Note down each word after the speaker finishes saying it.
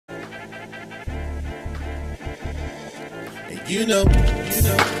You know, and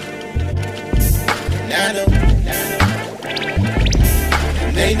I know,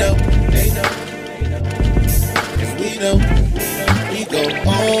 and they know, and we know, we go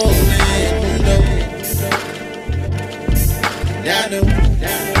all in. You know, and I know,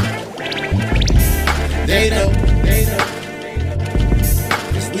 and they know,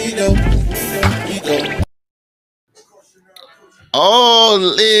 cause we know, we go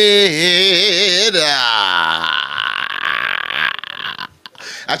all in.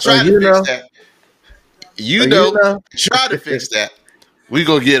 I tried to fix that. Try to fix that. We're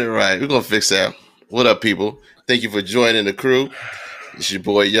going to get it right. We're going to fix that. What up, people? Thank you for joining the crew. It's your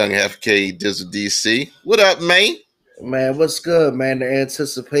boy, Young KDizzleDC. What up, man? Man, what's good, man? The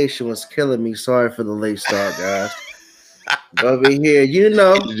anticipation was killing me. Sorry for the late start, guys. But we here, you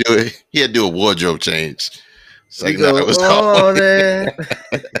know. He had to do a wardrobe change. It's like, no, it was all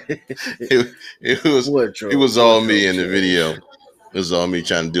it was all me in the video. It was all me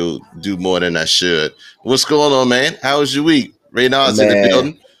trying to do more than I should. What's going on, man? How was your week? Reynard's in the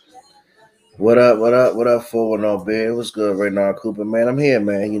building. What up, 410, man? What's good, Reynard Cooper, man? I'm here,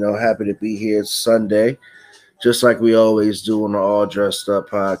 man. You know, happy to be here. It's Sunday. Just like we always do on the All Dressed Up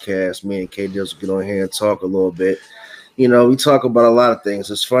podcast. Me and KDizzle get on here and talk a little bit. You know, we talk about a lot of things.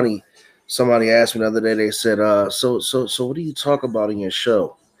 It's funny. Somebody asked me the other day, they said, so what do you talk about in your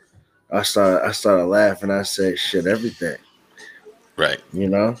show? I started laughing. I said, shit, everything. Right. You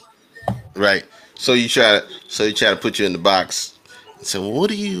know? Right. So you try to put you in the box and say, well,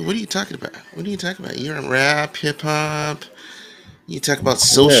 what are you talking about? What are you talking about? You're in rap, hip hop. You talk about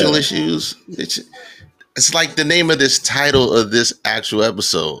social issues. It's like the name of this title of this actual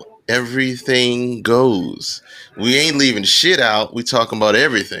episode. Everything goes. We ain't leaving shit out. We talking about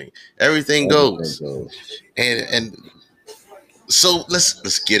everything. Everything goes. And so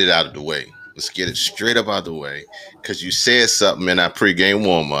let's get it out of the way. Let's get it straight up out of the way. Because you said something in our pregame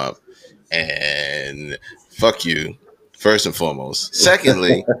warm-up. And fuck you, first and foremost.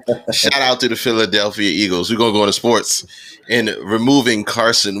 Secondly, shout out to the Philadelphia Eagles. We're going to go into sports. And removing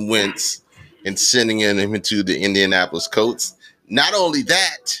Carson Wentz and sending him into the Indianapolis Colts. Not only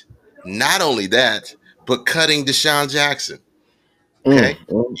that, but cutting Deshaun Jackson. Okay?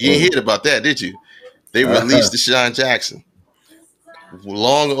 You didn't hear about that, did you? They released Deshaun Jackson.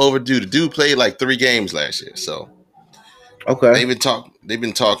 Long overdue. The dude played like 3 games last year. So okay. They've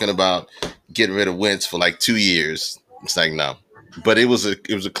been talking about getting rid of Wentz for like 2 years. It's like no. But it was a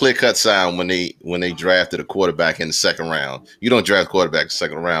clear-cut sign when they drafted a quarterback in the second round. You don't draft a quarterback in the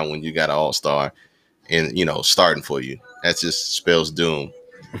second round when you got an all-star and starting for you. That just spells doom.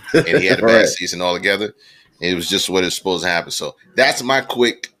 And he had a bad season altogether. And it was just what is supposed to happen. So that's my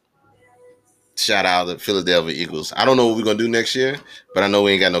quick shout out to the Philadelphia Eagles. I don't know what we're gonna do next year, but I know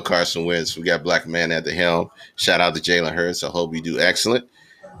we ain't got no Carson Wentz. We got Black Man at the helm. Shout out to Jalen Hurts. I hope we do excellent.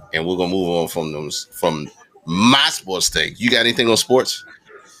 And we're gonna move on from my sports take. You got anything on sports?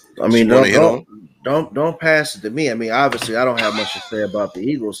 I mean, don't pass it to me. I mean, obviously, I don't have much to say about the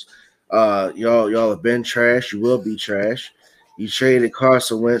Eagles. Y'all have been trash. You will be trash. You traded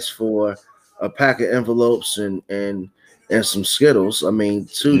Carson Wentz for a pack of envelopes and some Skittles. I mean,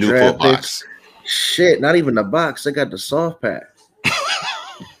 2 Newport draft picks. Shit, not even the box. They got the soft pack,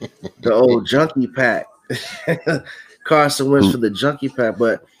 the old junkie pack. Carson Wentz for the junkie pack,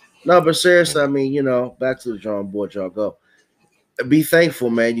 but seriously, I mean, back to the drawing board, y'all go. Be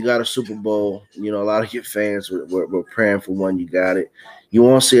thankful, man. You got a Super Bowl. A lot of your fans were praying for one. You got it. You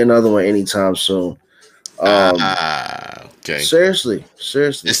won't see another one anytime soon. Okay. Seriously.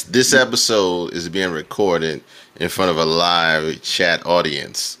 This episode is being recorded in front of a live chat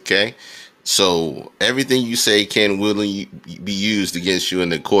audience. Okay. So everything you say can willingly be used against you in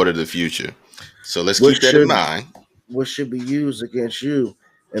the court of the future. So let's keep that in mind. What should be used against you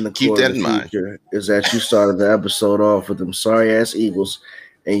in the court of the future is that you started the episode off with them sorry ass Eagles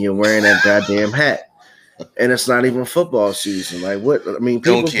and you're wearing that goddamn hat. And it's not even football season. Like what? I mean,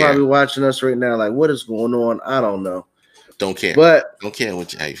 people probably watching us right now. Like, what is going on? I don't know. Don't care. But don't care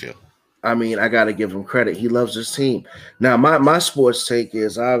how you feel. I mean, I got to give him credit. He loves his team. Now, my sports take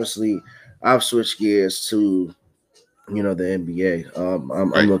is obviously I've switched gears to the NBA.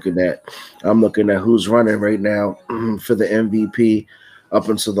 I'm looking at who's running right now for the MVP up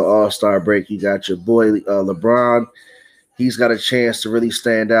until the All-Star break. You got your boy LeBron. He's got a chance to really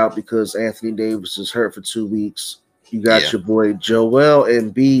stand out because Anthony Davis is hurt for 2 weeks. You got your boy Joel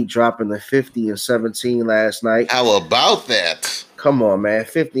Embiid dropping the 50 and 17 last night. How about that? Come on, man.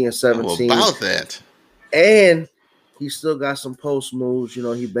 50 and 17. How about that? And he still got some post moves.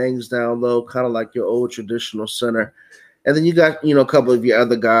 He bangs down low, kind of like your old traditional center. And then you got, a couple of your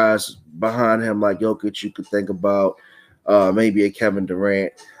other guys behind him, like Jokic, you could think about. maybe a Kevin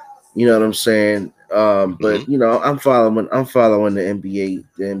Durant. You know what I'm saying? Hmm. But I'm following the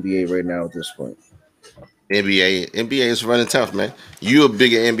NBA right now at this point. NBA is running tough, man. You a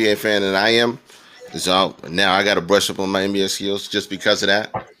bigger NBA fan than I am, so now I got to brush up on my NBA skills just because of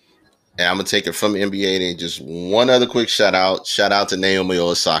that. And I'm gonna take it from the NBA. And just one other quick shout out. Shout out to Naomi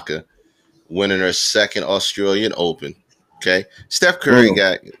Osaka winning her second Australian Open. Okay, Steph Curry Mm.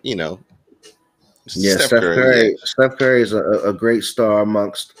 got Yeah, Steph Steph Curry. Yeah, Curry. Steph Curry is a great star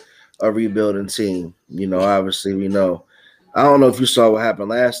amongst a rebuilding team. Obviously we know. I don't know if you saw what happened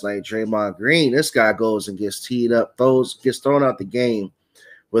last night. Draymond Green, this guy goes and gets teed up, gets thrown out the game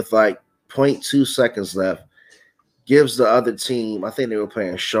with like point 0.2 seconds left. Gives the other team, I think they were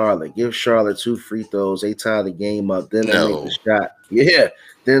playing Charlotte, gives Charlotte 2 free throws. They tie the game up. Then they make the no, shot. Yeah.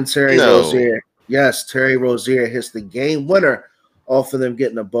 Then Terry no. Rozier. Yes, Terry Rozier hits the game winner off of them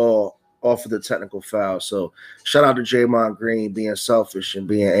getting the ball off of the technical foul. So shout out to Draymond Green being selfish and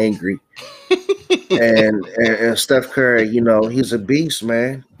being angry. And Steph Curry, he's a beast,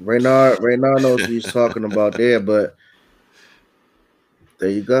 man. Raynard knows what he's talking about there, but there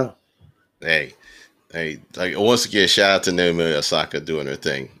you go. Hey, hey, like once again, shout out to Naomi Osaka doing her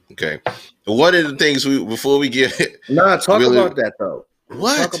thing. Okay, one of the things we before we get Nah, talk really about that though. Talk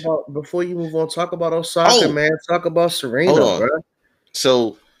what? about before you move on. Talk about Osaka, Oh, man. Talk about hold Serena, on. bro.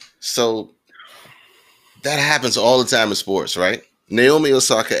 So, so that happens all the time in sports, right? Naomi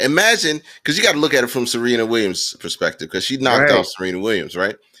Osaka. Imagine, because you got to look at it from Serena Williams' perspective, because she knocked Right. off Serena Williams,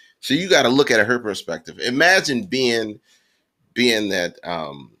 right? So you got to look at her perspective. Imagine being that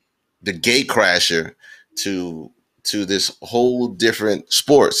the gate crasher to this whole different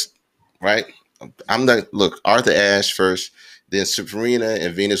sports, right? I'm not look Arthur Ashe first, then Serena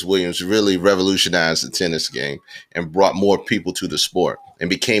and Venus Williams really revolutionized the tennis game and brought more people to the sport and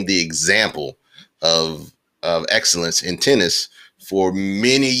became the example of excellence in tennis for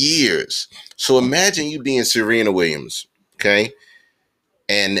many years. So imagine you being Serena Williams, okay,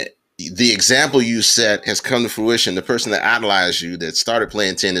 and the example you set has come to fruition. The person that idolized you, that started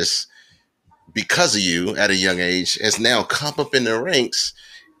playing tennis because of you at a young age, has now come up in the ranks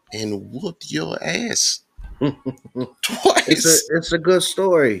and whooped your ass it's a twice. it's a good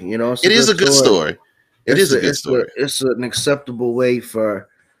story. It's a It is good a good story. story. It It's is a a good it's a story. it's an acceptable way for,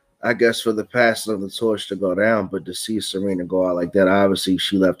 I guess, for the passing of the torch to go down. But to see Serena go out like that, obviously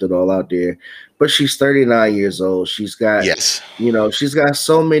she left it all out there. But she's 39 years old. Yes. She's got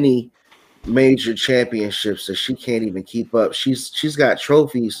so many major championships that she can't even keep up. She's got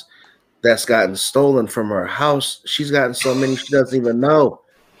trophies that's gotten stolen from her house. She's gotten so many she doesn't even know.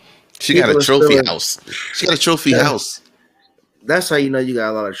 She got a People are trophy still. house. She got a trophy That's, house. that's how you know you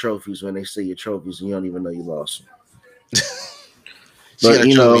got a lot of trophies, when they say your trophies and you don't even know you lost them. She But got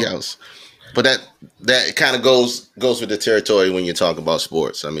a trophy house. But that kind of goes with the territory when you talk about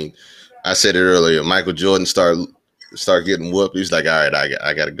sports. I mean, I said it earlier. Michael Jordan start getting whooped. He's like, all right,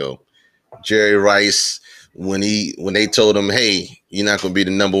 I got to go. Jerry Rice, when they told him, hey, you're not going to be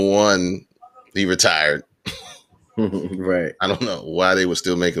the number one, he retired. right. I don't know why they would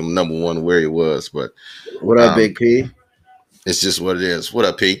still make him number one where he was, but What up, um, Big P? it's just what it is. What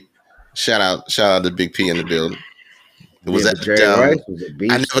up, P? Shout out to Big P in the building. Was Yeah, but that Jerry Rice was a beast,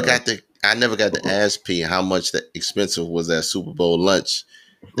 though. I never got to ask P how much that expensive was that Super Bowl lunch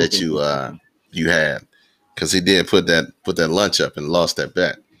that you had, because he did put that lunch up and lost that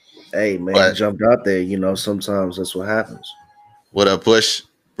bet. Hey, man, he But jumped out there. Sometimes that's what happens. what up, Push?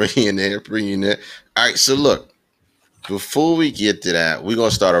 Bring you in there, bring you in there. All right, so look, before we get to that, we're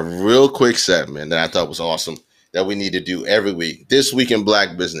gonna start a real quick segment that I thought was awesome that we need to do every week. This week in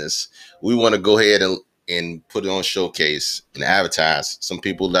Black business, we want to go ahead and put it on showcase and advertise some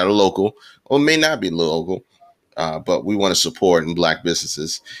people that are local or may not be local, but we want to support in Black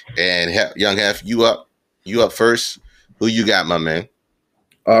businesses. And Young Hef, you up first. Who you got, my man?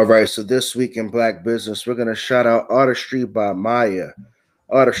 All right, so this week in Black business, we're gonna shout out Artistry by Maya.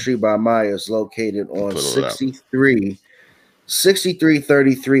 Artistry by Maya is located on Put it up.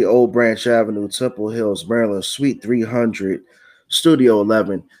 6333 Old Branch Avenue, Temple Hills, Maryland, Suite 300, Studio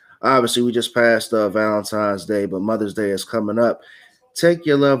 11. Obviously, we just passed Valentine's Day, but Mother's Day is coming up. Take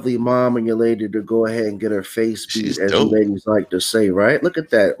your lovely mom and your lady to go ahead and get her face beat, She's as you dope. ladies like to say, right? Look at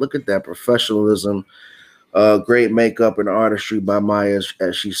that. Look at that professionalism. Great makeup and artistry by Maya,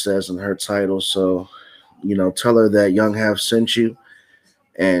 as she says in her title. So, tell her that Young Half sent you,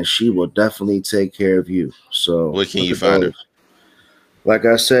 and she will definitely take care of you. So Where can look you at find those. her? Like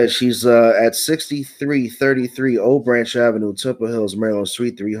I said, she's at 6333 Old Branch Avenue, Temple Hills, Maryland,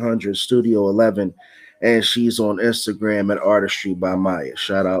 Suite 300, Studio 11. And she's on Instagram at Artistry by Maya.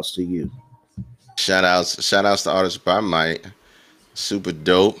 Shout outs to you. Shout outs to artists by Mike. Super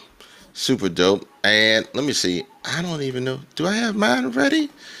dope. Super dope. And let me see. I don't even know. Do I have mine ready?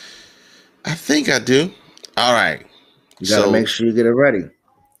 I think I do. All right. You got to make So sure you get it ready.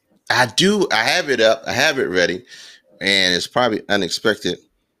 I do. I have it up. I have it ready. And it's probably unexpected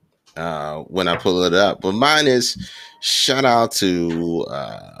when I pull it up. But mine is shout out to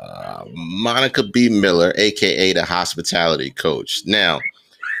Monica B. Miller, aka the hospitality coach. Now,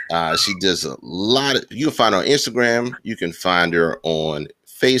 she does a lot of, you can find her on Instagram, you can find her on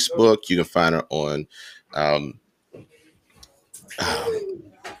Facebook, you can find her on um, um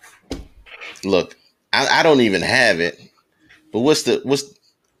look, I don't even have it. But what's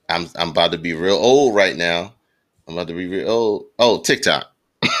I'm about to be real old right now. I'm about to be real old. Oh, TikTok.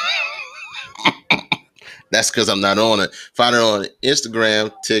 That's because I'm not on it. Find her on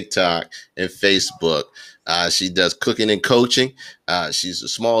Instagram, TikTok, and Facebook. She does cooking and coaching. She's a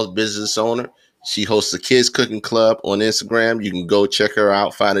small business owner. She hosts a kids cooking club on Instagram. You can go check her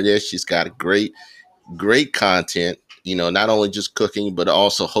out, find her there. She's got great content. You know, not only just cooking, but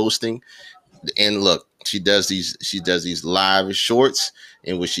also hosting. And look, she does these live shorts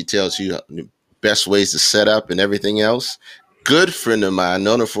in which she tells you the best ways to set up and everything else. Good friend of mine,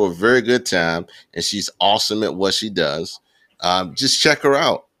 known her for a very good time, and she's awesome at what she does. Just check her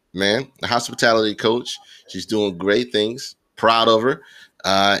out, man. The hospitality coach. She's doing great things. Proud of her,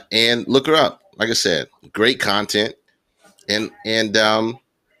 and look her up. Like I said, great content, and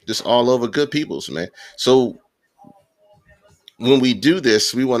just all over good people's, man. So when we do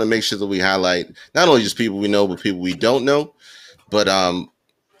this, we want to make sure that we highlight not only just people we know, but people we don't know. But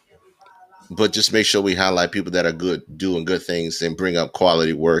but just make sure we highlight people that are good, doing good things, and bring up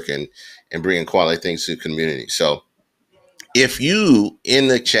quality work and bringing quality things to the community. So if you in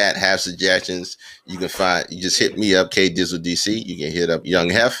the chat have suggestions, you just hit me up, KDizzleDC. You can hit up Young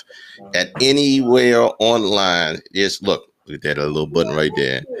Hef at anywhere online. Just look at that little button right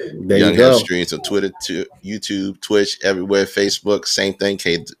there. There you Young Hef go. streams on Twitter, to YouTube, Twitch, everywhere, Facebook, same thing,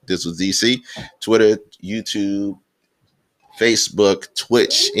 KDizzleDC. Twitter, YouTube, Facebook,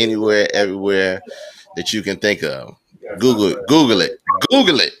 Twitch, anywhere, everywhere that you can think of. Google it, Google it,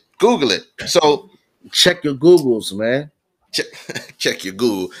 Google it. So Check your Googles, man. check, check your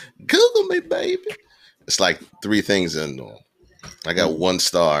Google me, baby. It's like three things in there. I got 1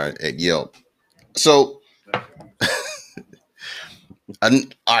 star at Yelp. So, all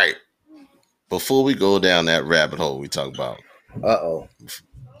right. Before we go down that rabbit hole, we talk about. Uh-oh.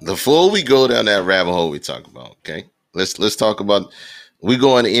 Before we go down that rabbit hole, we talk about. Okay, let's talk about. We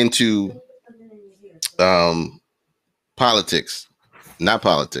going into um politics, not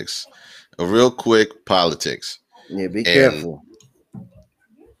politics. A real quick politics. Yeah, be And careful.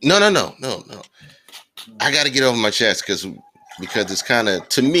 no. I got to get over my chest because it's kind of,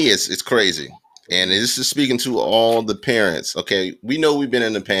 to me, it's crazy. And this is speaking to all the parents. Okay, we know we've been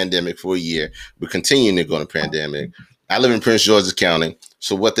in a pandemic for a year. We're continuing to go in a pandemic. I live in Prince George's County,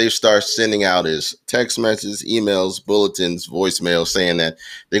 so what they've started sending out is text messages, emails, bulletins, voicemails saying that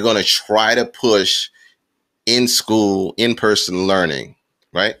they're going to try to push in school, in person learning,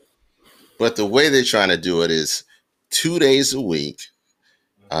 right? But the way they're trying to do it is 2 days a week,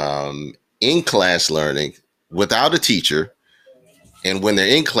 in class learning without a teacher. And when they're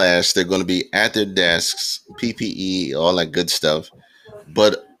in class, they're going to be at their desks, PPE, all that good stuff,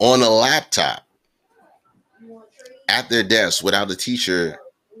 but on a laptop at their desk without a teacher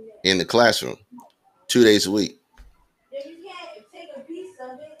in the classroom 2 days a week.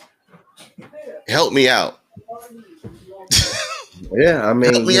 Help me out. Yeah, I Help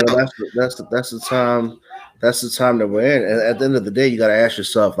mean, me out. that's the time, that's the time that we're in. And at the end of the day, you got to ask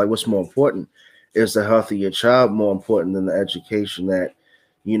yourself, like, what's more important? Is the health of your child more important than the education that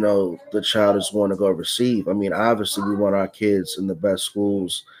the child is going to go receive? I mean, obviously, we want our kids in the best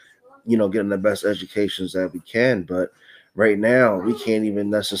schools, getting the best educations that we can. But right now, we can't even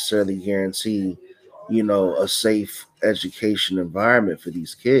necessarily guarantee, a safe education environment for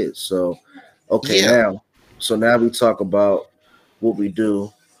these kids. So, okay, Yeah, now we talk about what we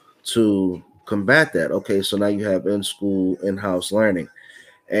do to combat that. Okay, so now you have in school, in house learning.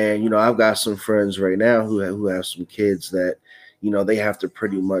 And I've got some friends right now who have some kids that they have to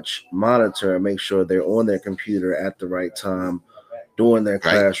pretty much monitor and make sure they're on their computer at the right time, doing their right.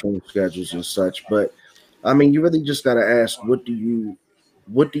 classroom schedules and such. But I mean, you really just got to ask, what do you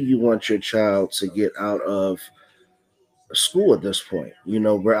want your child to get out of school at this point?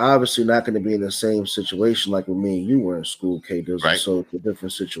 We're obviously not going to be in the same situation like when me and you were in school, K Dizzle. Right. So it's a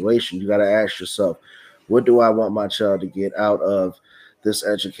different situation. You got to ask yourself, what do I want my child to get out of this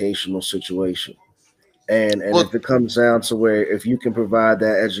educational situation? And Well, if it comes down to where if you can provide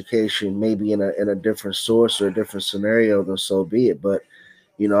that education maybe in a different source or a different scenario, then so be it. But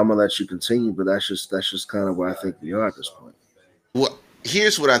I'm gonna let you continue, but that's just kind of where I think we are at this point. well,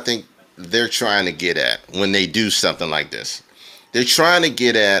 here's what I think they're trying to get at when they do something like this. They're trying to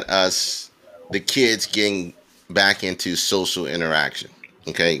get at us, the kids, getting back into social interaction.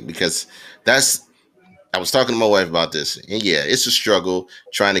 Okay, because that's I was talking to my wife about this, and yeah, it's a struggle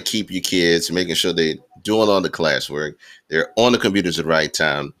trying to keep your kids, making sure they're doing all the classwork, they're on the computers at the right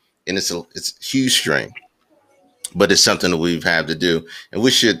time, and it's a huge strain. But it's something that we've had to do, and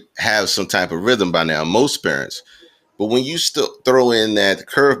we should have some type of rhythm by now. Most parents, but when you still throw in that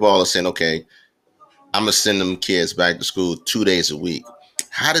curveball of saying, okay, I'm gonna send them kids back to school 2 days a week,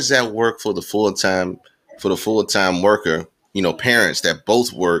 how does that work for the full time worker? Parents that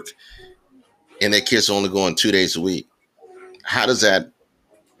both work and their kids are only going 2 days a week. How does that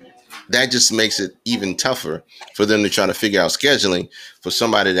just makes it even tougher for them to try to figure out scheduling for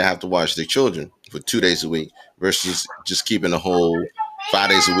somebody to have to watch their children for 2 days a week versus just keeping the whole 5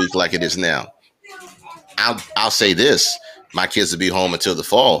 days a week like it is now. I'll say this: my kids will be home until the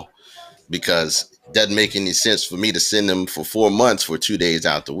fall because it doesn't make any sense for me to send them for 4 months for 2 days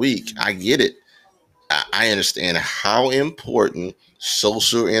out the week. I get it. I understand how important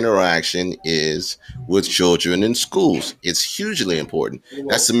social interaction is with children in schools. It's hugely important.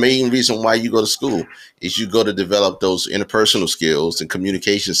 That's the main reason why you go to school is you go to develop those interpersonal skills and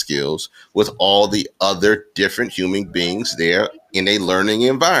communication skills with all the other different human beings there in a learning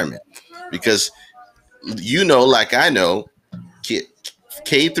environment. Because like I know,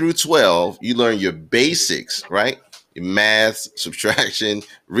 K through 12, you learn your basics, right? Your math, subtraction,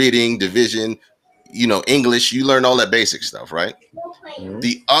 reading, division, English, you learn all that basic stuff, right? Mhm.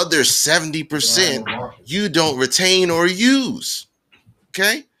 The other 70% you don't retain or use.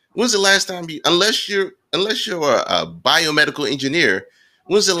 Okay? When's the last time unless you're a biomedical engineer,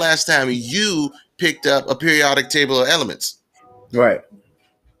 when's the last time you picked up a periodic table of elements Right.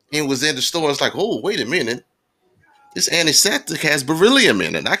 and was in the store? It's like, oh, wait a minute. This antiseptic has beryllium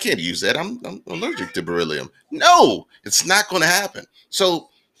in it. I can't use that. I'm allergic to beryllium. No, it's not going to happen. So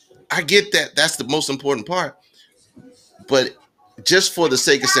I get that. That's the most important part. But just for the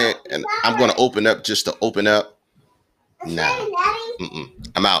sake of saying, and I'm going to open up just to open up, nah,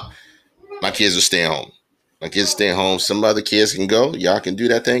 I'm out. My kids are staying home. My kids staying home. Some other kids can go. Y'all can do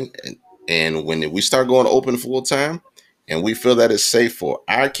that thing. And when we start going open full time, and we feel that it's safe for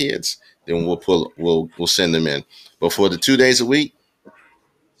our kids, then we'll send them in. But for the 2 days a week,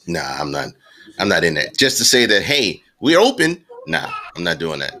 nah, I'm not in that. Just to say that, hey, we're open. Nah, I'm not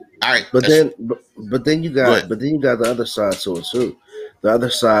doing that. All right, But that's then, but then you go got, ahead. but then you got the other side to it too. The other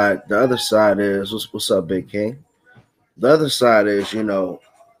side is what's up, Big King. The other side is,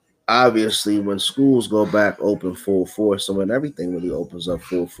 obviously when schools go back open full force, and when everything really opens up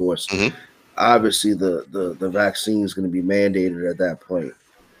full force, Mm-hmm. obviously the vaccine is going to be mandated at that point.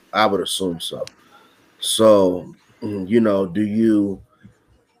 I would assume so. So, do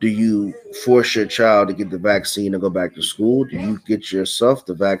you force your child to get the vaccine and go back to school? Do you get yourself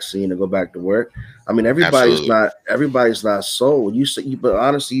the vaccine and go back to work? I mean, Absolutely. everybody's not sold. But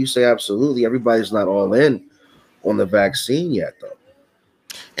honestly, you say absolutely. Everybody's not all in on the vaccine yet, though.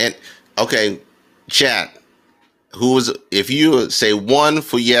 And okay, chat. If you say one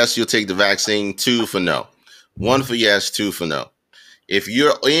for yes, you'll take the vaccine, two for no. One for yes, two for no. If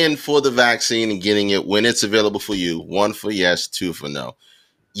you're in for the vaccine and getting it when it's available for you, one for yes, two for no.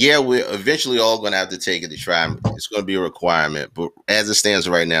 Yeah, we're eventually all going to have to take it to try. It's going to be a requirement. But as it stands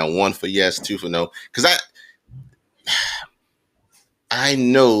right now, one for yes, two for no. Because I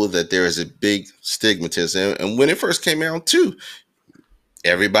know that there is a big stigmatism. And when it first came out, too,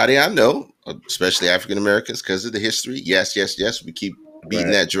 everybody I know, especially African Americans, because of the history, yes, yes, yes, we keep beating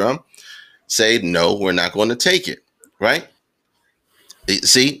Right. that drum, say, no, we're not going to take it. Right?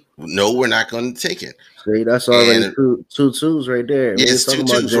 See, no, we're not going to take it. See, that's already And two twos right there. yeah, We ain't it's two talking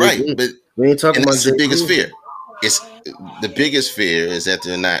about twos, Jay right? Z. But We ain't talking and about that's the Jay biggest Z. fear. It's the biggest fear is that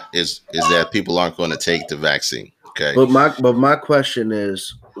they're not is that people aren't going to take the vaccine. Okay. But my question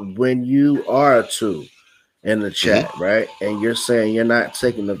is, when you are a two in the Hmm. chat, right, and you're saying you're not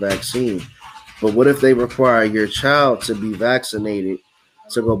taking the vaccine, but what if they require your child to be vaccinated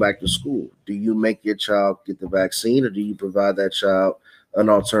to go back to school? Do you make your child get the vaccine, or do you provide that child an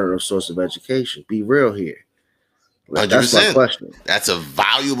alternative source of education? Be real here. Like, Hundred that's my percent. question. That's a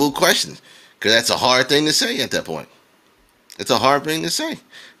valuable question because that's a hard thing to say at that point. It's a hard thing to say.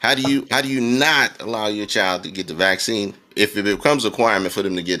 How do you not allow your child to get the vaccine if it becomes a requirement for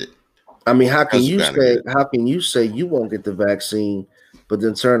them to get it? I mean, Becomes a requirement to get it. how can you say you won't get the vaccine, but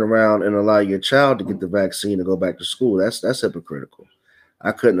then turn around and allow your child to get the vaccine and go back to school. That's hypocritical.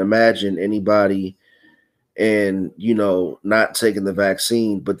 I couldn't imagine anybody and not taking the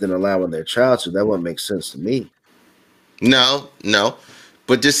vaccine, but then allowing their child to. That wouldn't make sense to me. No,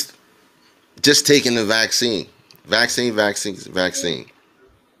 but just taking the vaccine.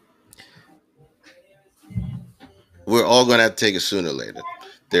 We're all going to have to take it sooner or later.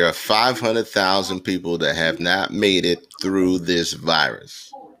 There are 500,000 people that have not made it through this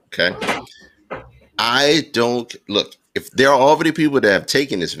virus. Okay. I don't look, if there are already people that have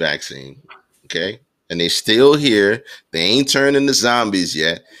taken this vaccine, okay, and they still here, they ain't turned into zombies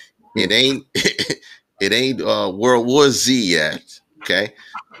yet. It ain't it ain't World War Z yet. Okay.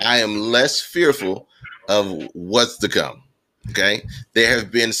 I am less fearful of what's to come. Okay. There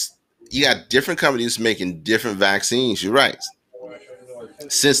have been, you got different companies making different vaccines. You're right.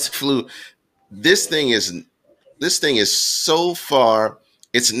 Since the flu, this thing is so far,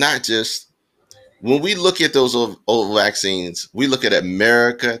 it's not just, when we look at those old vaccines, we look at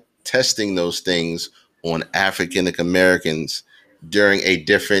America testing those things on African Americans during a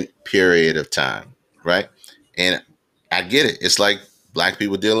different period of time, right? And I get it. It's like black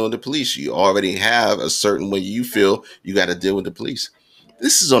people dealing with the police. You already have a certain way you feel you got to deal with the police.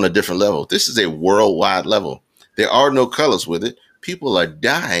 This is on a different level. This is a worldwide level. There are no colors with it. People are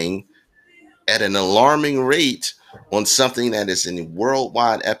dying at an alarming rate on something that is a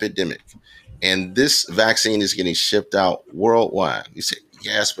worldwide epidemic. And this vaccine is getting shipped out worldwide. You say,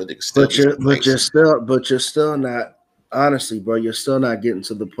 yes, but it still you're still not, honestly, bro, you're still not getting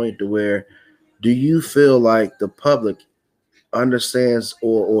to the point to where, do you feel like the public understands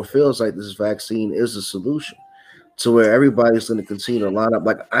or feels like this vaccine is a solution to where everybody's going to continue to line up?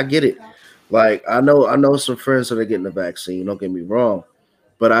 Like, I get it. Like, I know some friends that are getting the vaccine, don't get me wrong,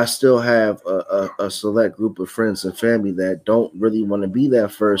 but I still have a select group of friends and family that don't really want to be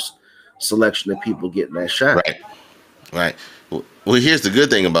that first selection of people getting that shot. Right. Well, here's the good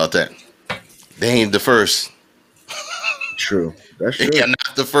thing about that. They ain't the first. True. That's true. They are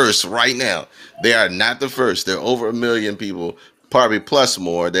not the first right now. They are not the first. There are over 1 million people, probably plus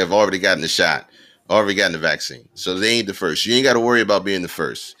more, that have already gotten the shot, already gotten the vaccine. So they ain't the first. You ain't got to worry about being the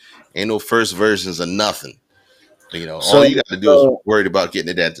first. Ain't no first versions of nothing. All you got to do is worry about getting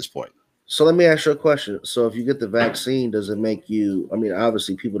it at this point. So let me ask you a question. So if you get the vaccine, does it make you, I mean,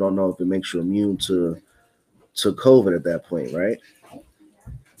 obviously people don't know if it makes you immune to COVID at that point, right?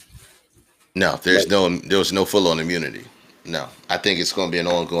 No, there's no full-on immunity. No, I think it's going to be an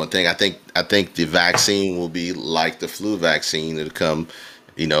ongoing thing. I think the vaccine will be like the flu vaccine. It'll come,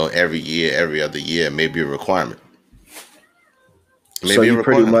 every year, every other year, maybe a requirement. So you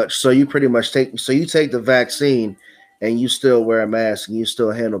pretty much take the vaccine and you still wear a mask and you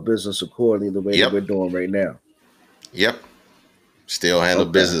still handle business accordingly the way that we're doing right now. Yep. Still handle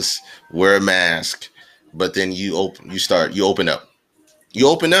business, wear a mask, but then you open up. You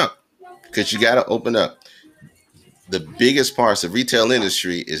open up because you got to open up. The biggest parts of retail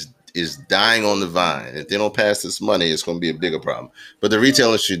industry is dying on the vine. If they don't pass this money, it's going to be a bigger problem. But the retail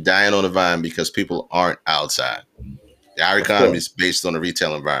industry dying on the vine because people aren't outside. Our economy is based on the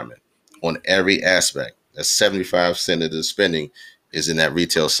retail environment on every aspect. That's 75% of the spending is in that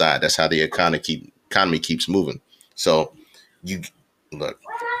retail side. That's how the economy keeps moving. So you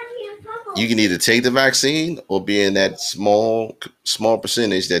can either take the vaccine or be in that small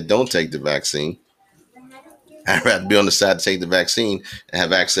percentage that don't take the vaccine. I'd rather be on the side to take the vaccine and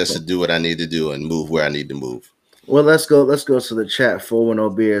have access to do what I need to do and move where I need to move. Well, let's go to the chat.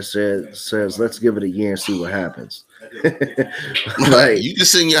 410 Beer says let's give it a year and see what happens. Like, you can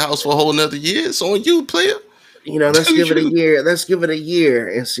sit in your house for a whole nother year. It's on you, player. Let's give it a year. Let's give it a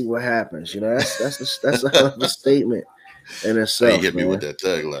year and see what happens. That's a hell of a statement in itself. He hit me with that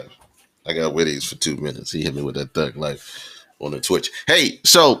thug life. I got Witties for 2 minutes. He hit me with that thug life on the Twitch. Hey,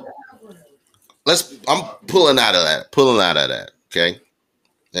 so I'm pulling out of that. Okay.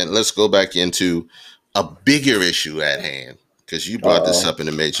 And let's go back into a bigger issue at hand. Because you brought this up in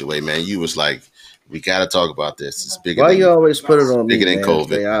a major way, man. You was like, we got to talk about this. It's bigger. Why you always put it on me, bigger than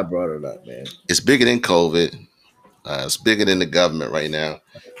COVID? I brought it up, man. It's bigger than COVID. It's bigger than the government right now.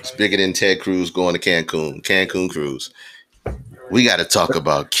 It's bigger than Ted Cruz going to Cancun cruise. We got to talk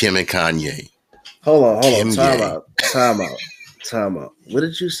about Kim and Kanye. Hold on. Time out. What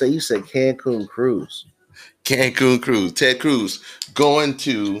did you say? You said Cancun cruise. Cancun cruise. Ted Cruz going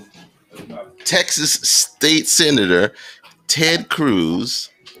to Texas State Senator Ted Cruz.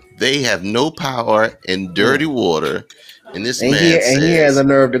 They have no power in dirty water. And this man says, he had the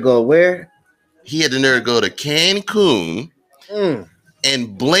nerve to go where? He had the nerve to go to Cancun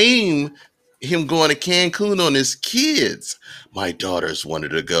and blame him going to Cancun on his kids. My daughters wanted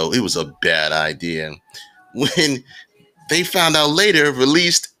to go. It was a bad idea. When they found out later,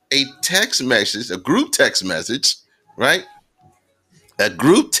 released a text message, a group text message, right? A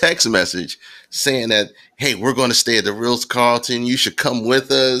group text message saying that, hey, we're going to stay at the Ritz Carlton. You should come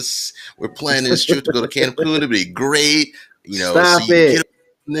with us. We're planning this trip to go to Cancun. It'll be great. So Stop you can get it.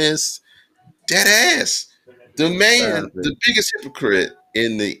 on this. Dead ass. The Stop man, it. the biggest hypocrite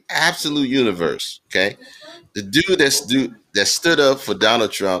in the absolute universe. Okay, the dude that stood up for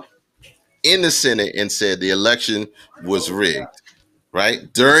Donald Trump in the Senate and said the election was rigged,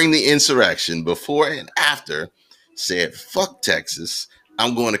 right? During the insurrection, before and after, said, fuck Texas,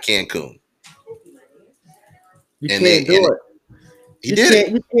 I'm going to Cancun. You And they can't do and it. he did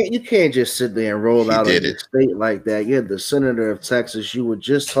it. You can't just sit there and roll He out of did your it. state like that. You're the senator of Texas. You were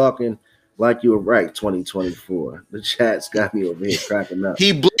just talking like you were right. 2024. The chat's got me over here cracking up.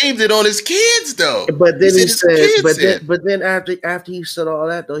 He blamed it on his kids though. But He then said he his said, kids said. but then after he said all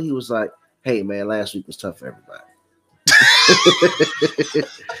that though, he was like, "Hey man, last week was tough for everybody."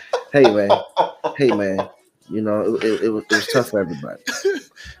 hey man, it was tough for everybody.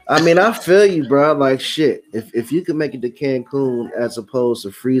 I mean, I feel you, bro. Like shit. If you can make it to Cancun as opposed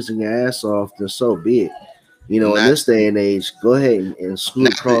to freezing your ass off, then so be it. In Not this day and age, go ahead and scoot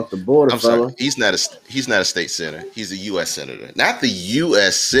not the across the border, I'm sorry. fella. He's not a state senator. He's a U.S. senator, not the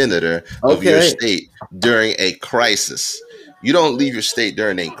U.S. senator of your Okay. state during a crisis. You don't leave your state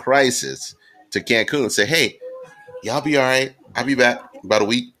during a crisis to Cancun and say, "Hey, y'all be all right. I'll be back about a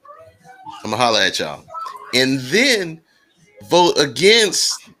week. I'm gonna holler at y'all," and then vote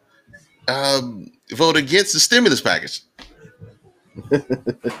against vote against the stimulus package.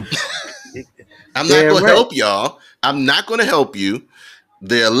 I'm not Damn going to right. help y'all. I'm not going to help you.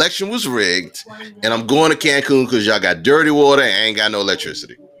 The election was rigged, and I'm going to Cancun because y'all got dirty water and ain't got no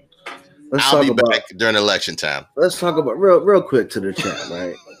electricity. Let's I'll talk be about back during election time. real quick to the chat,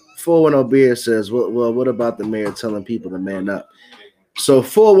 right? 410 Beer says, well, what about the mayor telling people to man up? So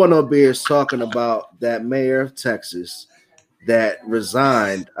 410 Beer is talking about that mayor of Texas that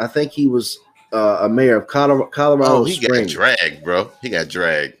resigned. I think he was a mayor of Oh, Colorado he got Springs. dragged, bro. He got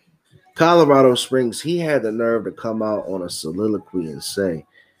dragged. Colorado Springs. He had the nerve to come out on a soliloquy and say,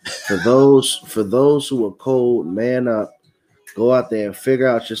 for those who are cold, man up, go out there and figure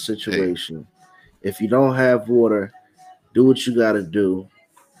out your situation. If you don't have water, do what you got to do.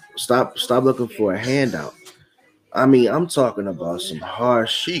 Stop looking for a handout. I mean, I'm talking about some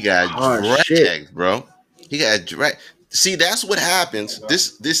He got harsh shit. dragged, bro. He got dragged. See, that's what happens.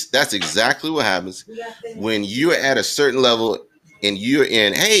 That's exactly what happens when you're at a certain level and you're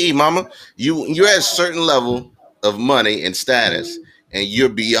in. Hey, mama, you're at a certain level of money and status, and you're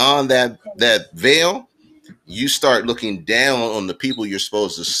beyond that veil. You start looking down on the people you're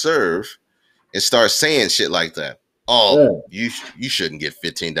supposed to serve and start saying shit like that. Oh, Yeah. you shouldn't get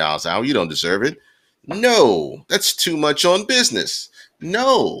 $15 an hour. You don't deserve it. No, that's too much on business.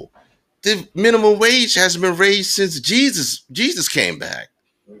 No, the minimum wage hasn't been raised since Jesus came back.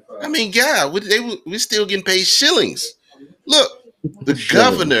 I mean, God, we're still getting paid shillings. Look, the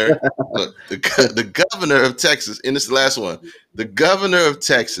Shillings. governor, the governor of Texas, and this is the last one. The governor of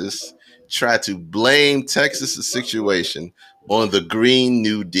Texas tried to blame Texas' situation on the Green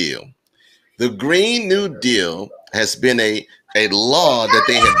New Deal. The Green New Deal has been a law that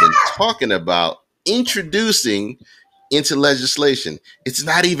they have been talking about introducing into legislation. It's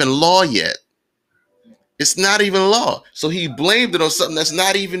not even law yet. It's not even law. So he blamed it on something that's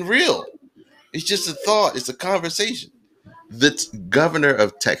not even real. It's just a thought. It's a conversation. The governor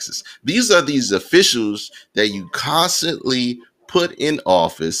of Texas. These are these officials that you constantly put in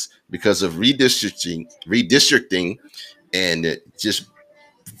office because of redistricting, and just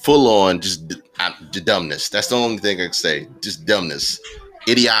full on just dumbness. That's the only thing I can say. Just dumbness,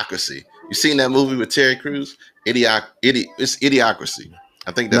 idiocracy. You seen that movie with Terry Crews? It's Idiocracy.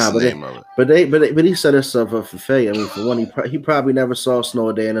 I think that's Nah, the name of it. but he set himself up for failure. I mean, for one, he probably never saw snow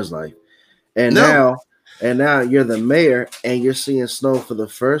a day in his life, and No. now you're the mayor and you're seeing snow for the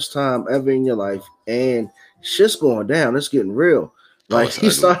first time ever in your life, and shit's going down. It's getting real. Oh, Like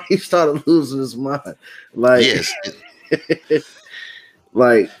it's ugly. he started losing his mind. Like Yes.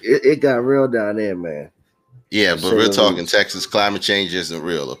 like it got real down there, man. Yeah, To but say we're the talking least. Texas. Climate change isn't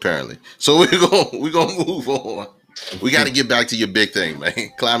real, apparently. So we're gonna move on. We got to get back to your big thing, man.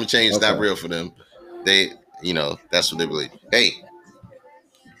 Climate change is not Okay. real for them. They, that's what they believe. Hey,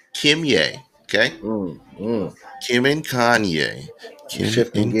 Kim Ye, okay? Mm. Kim and Kanye. Kim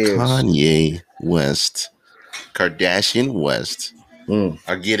Shifting and gears. Kanye West, Kardashian West, Mm.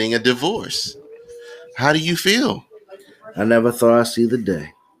 are getting a divorce. How do you feel? I never thought I'd see the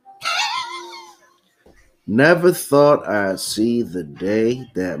day. Never thought I'd see the day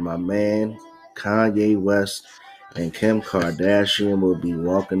that my man Kanye West and Kim Kardashian will be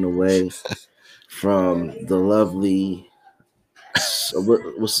walking away from the lovely,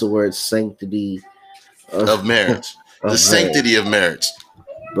 what's the word, sanctity of, Of marriage, the of marriage. sanctity of marriage.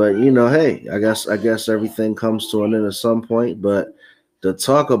 But hey, I guess everything comes to an end at some point. But to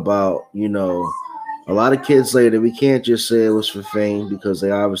talk about, a lot of kids later, we can't just say it was for fame because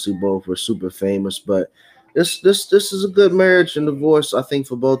they obviously both were super famous. But this is a good marriage and divorce, I think,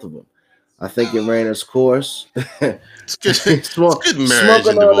 for both of them. I think it ran its course. It's good. It's good marriage Smoking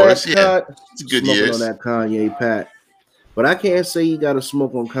and on divorce. that Yeah, con, it's good smoking on years. that Kanye pack. But I can't say you got to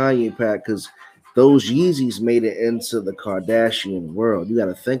smoke on Kanye pack because those Yeezys made it into the Kardashian world. You got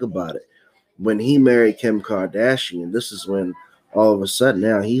to think about it. When he married Kim Kardashian, this is when all of a sudden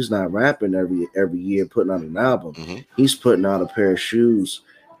now he's not rapping every year, putting out an album. Hmm. He's putting out a pair of shoes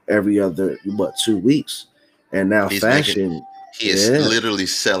every other 2 weeks, and now He's making. fashion, He is yeah. literally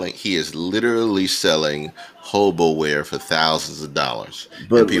selling. He is literally selling hobo wear for thousands of dollars, and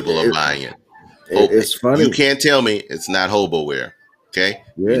But people are buying it. it's You funny, can't tell me it's not hobo wear. Okay,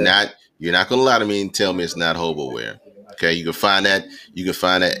 you're yeah. not. You're not gonna lie to me and tell me it's not hobo wear. Okay, you can find that. You can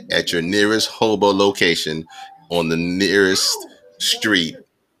find it at your nearest hobo location on the nearest street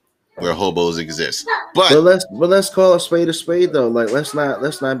where hobos exist. But But let's call a spade though. Like let's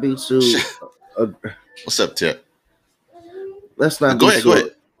not be too uh, what's up, Tip? let's not Go be ahead. Go ahead.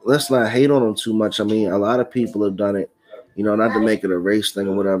 too let's not hate on them too much. I mean, a lot of people have done it, not to make it a race thing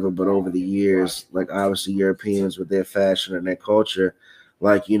or whatever, but over the years, like obviously Europeans with their fashion and their culture,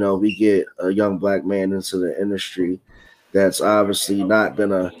 like, we get a young black man into the industry that's obviously not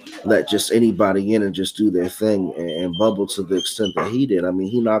gonna let just anybody in and just do their thing and bubble to the extent that he did. I mean,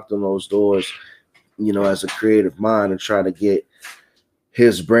 he knocked on those doors, as a creative mind and try to get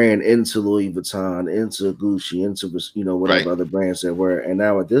his brand into Louis Vuitton, into Gucci, into Right. whatever other brands there were. And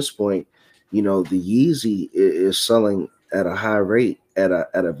now at this point, the Yeezy is selling at a high rate at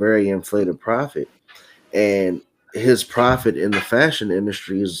a very inflated profit, and his profit in the fashion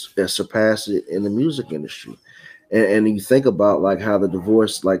industry has surpassed it in the music industry. And you think about like how the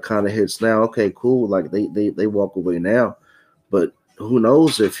divorce like kind of hits now. Okay, cool. Like they walk away now, but who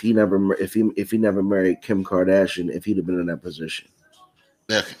knows if he never married Kim Kardashian if he'd have been in that position.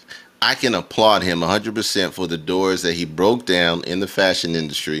 Look, I can applaud him 100% for the doors that he broke down in the fashion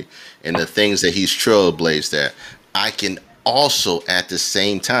industry and the things that he's trailblazed at. I can also, at the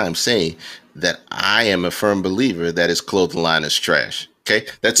same time, say that I am a firm believer that his clothing line is trash. Okay,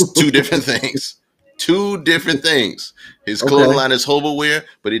 that's two different things. Two different things. His clothing Okay. line is hobo wear,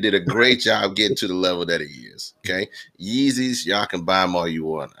 but he did a great job getting to the level that he is. Okay, Yeezys, y'all can buy them all you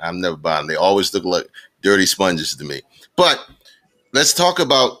want. I'm never buying them. They always look like dirty sponges to me. But let's talk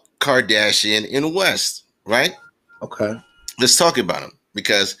about Kardashian and West, right? Okay. Let's talk about them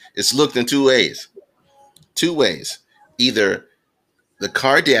because it's looked in two ways. Two ways. Either the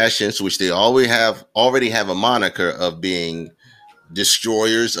Kardashians, which they already have a moniker of being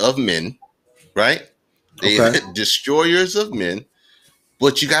destroyers of men, right? They Okay. destroyers of men,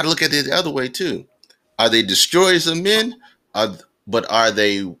 but you got to look at it the other way too. Are they destroyers of men? But are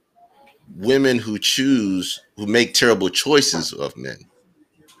they women who make terrible choices of men?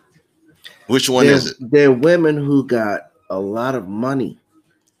 Which one They're is it? they're women who got a lot of money,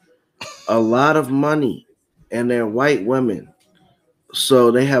 and they're white women.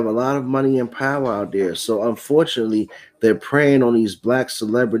 So they have a lot of money and power out there. So unfortunately, they're preying on these black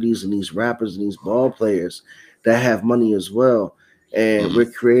celebrities and these rappers and these ball players that have money as well. And Hmm.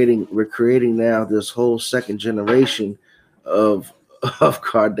 we're creating now this whole second generation of of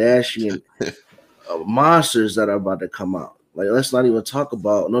Kardashian monsters that are about to come out. Like let's not even talk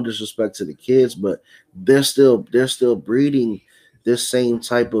about, no disrespect to the kids, but they're still breeding this same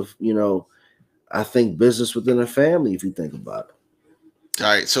type of I think business within a family if you think about it. All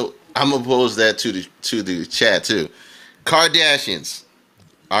right, so I'm gonna pose that to the chat too. Kardashians,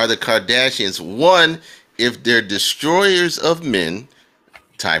 are the Kardashians one if they're destroyers of men?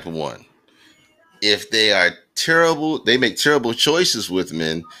 Type one. If they are terrible, they make terrible choices with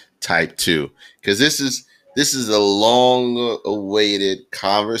men. Type two. Because this is a long awaited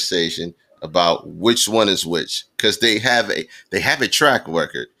conversation about which one is which. Because they have a track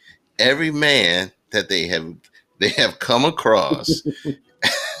record. Every man that they have come across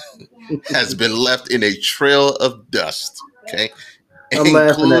has been left in a trail of dust. Okay, I'm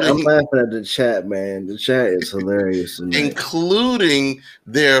laughing at I'm including laughing at the chat, man. The chat is hilarious tonight. including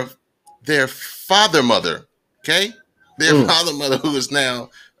their father mother. Okay, their Mm. father mother who is now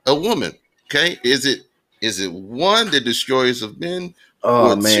a woman. Okay, is it one the destroyers of men, Oh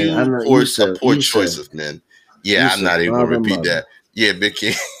or man, I two know poor a poor you choice said of men. you Yeah, I'm said not even gonna father repeat mother. that. Yeah, Big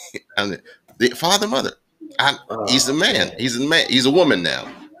King. I'm the father, mother. He's a Oh man. man. He's a man. He's a woman now.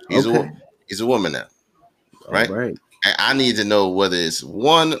 He's a Okay. he's a woman now, All right? right. I need to know whether it's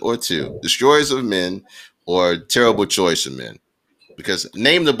one or two, destroyers of men or terrible choice of men. Because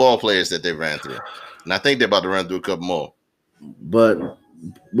name the ball players that they ran through, and I think they're about to run through a couple more. But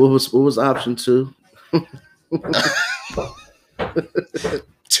what was option two?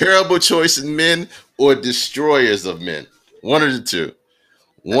 Terrible choice of men or destroyers of men. One of the two.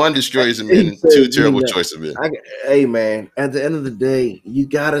 One destroyers of men He and two said, terrible choice of men. hey man, at the end of the day, you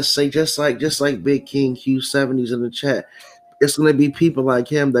gotta say just like Big King Q70s in the chat, it's gonna be people like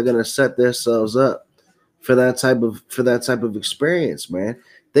him that are gonna set themselves up for that type of experience, man.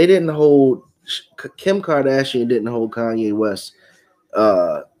 They didn't hold Kim Kardashian didn't hold Kanye West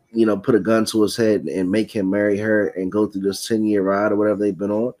put a gun to his head and make him marry her and go through this 10-year ride or whatever they've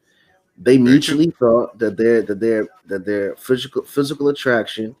been on. They Very true. mutually thought that their physical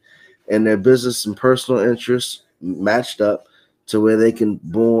attraction and their business and personal interests matched up to where they can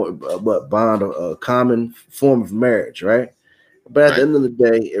bond a common form of marriage, right? But at the Right? end of the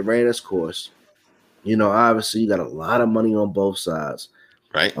day, it ran its course. Obviously, you got a lot of money on both sides,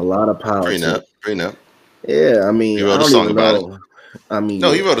 Right? a lot of Prenup. politics. Prenup. Yeah, I He mean, I wrote a don't song even about it. know. I mean,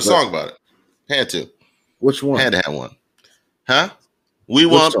 No, he yeah, wrote a but song about it. Had to. which Had one? to have one. Huh? We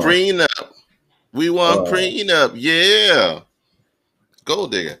Which want song? prenup. We want Uh, prenup. Yeah.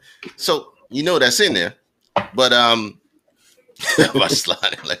 Gold digger. So you know that's in there. But my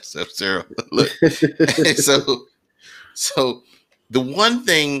sliding like Sub-Zero. Look. so so the one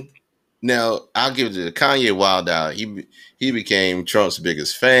thing now I'll give it to Kanye Wild out. He became Trump's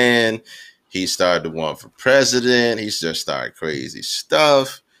biggest fan. He started to want for president. He just started crazy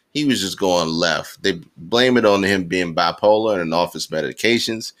stuff. He was just going left. They blame it on him being bipolar and office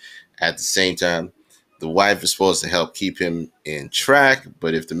medications. At the same time, the wife is supposed to help keep him in track,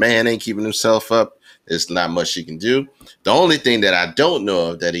 but if the man ain't keeping himself up, there's not much she can do. The only thing that I don't know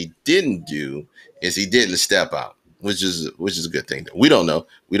of that he didn't do is he didn't step out, which is a good thing. We don't know.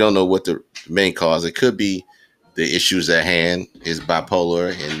 We don't know what the main cause. It could be the issues at hand, is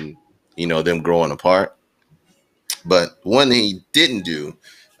bipolar and them growing apart. But one thing he didn't do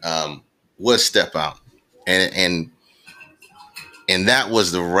was step out, and and that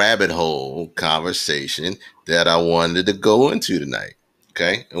was the rabbit hole conversation that I wanted to go into tonight.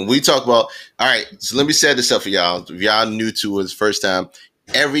 Okay. And we talk about, all right, so let me set this up for y'all. If y'all new to us first time,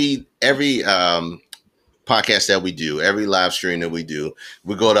 every podcast that we do, every live stream that we do,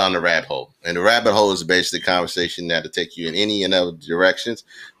 we go down the rabbit hole. And the rabbit hole is basically a conversation that'll take you in any and other directions,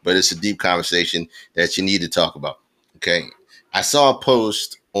 but it's a deep conversation that you need to talk about. Okay. I saw a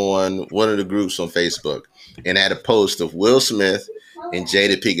post on one of the groups on Facebook and had a post of Will Smith and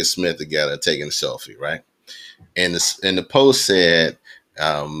Jada Pinkett Smith together taking a selfie, right? And the post said,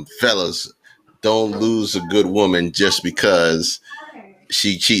 fellas, don't lose a good woman just because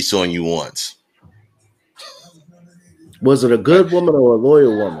she cheats on you once. was it a Right? good woman or a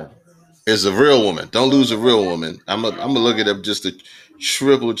loyal woman? It's a real woman. Don't lose a real woman. I'm gonna look it up just to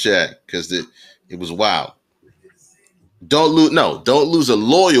triple check because it was wild. Don't lose a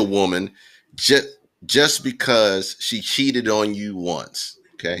loyal woman just just because she cheated on you once.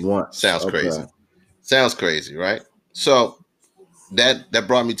 Okay, Once. sounds Okay. crazy. Sounds crazy, right? So that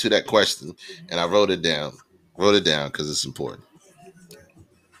brought me to that question, and I wrote it down. Wrote it down because it's important.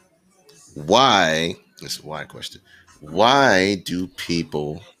 Why? This is a why question. Why do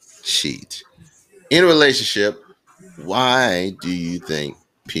people cheat in a relationship? Why do you think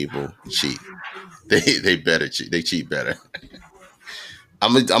people cheat? They better cheat. They cheat better.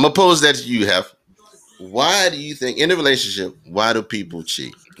 I'm gonna pose that to you, Hef. Why do you think in a relationship? Why do people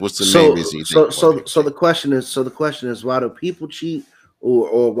cheat? What's the main So reason you think so why so people so cheat? the question is why do people cheat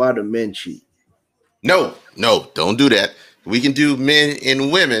or why do men cheat? No, don't do that. We can do men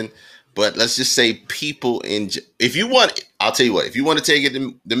and women, but let's just say people in. If you want, I'll tell you what. If you want to take it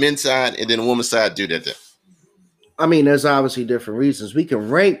to the men's side and then the woman's side, do that. Then. I mean, there's obviously different reasons. We can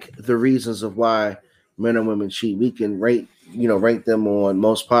rank the reasons of why men and women cheat. We can rank them on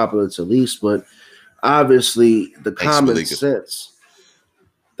most popular to least, but obviously the Thanks, common Malika. sense.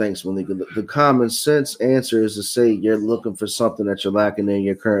 Thanks, Malika. The common sense answer is to say you're looking for something that you're lacking in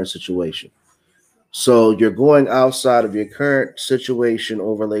your current situation. So you're going outside of your current situation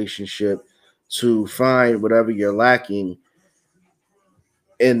or relationship to find whatever you're lacking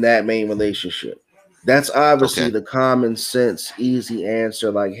in that main relationship. That's obviously Okay. the common sense, easy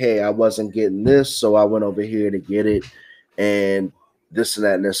answer. Like, hey, I wasn't getting this, so I went over here to get it, and this and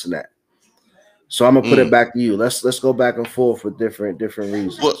that, and this and that. So I'm gonna put it back to you. Let's go back and forth with different Well,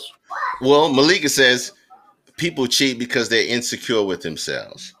 reasons. Malika says people cheat because they're insecure with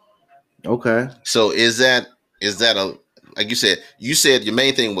themselves. Okay. So is that a, like you said your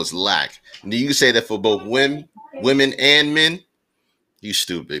main thing was lack. Do you say that for both women and men? You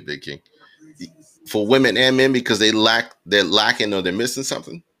stupid, Big King. For women and men because they're lacking or they're missing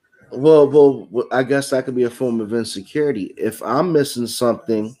something. Well, I guess that could be a form of insecurity. If I'm missing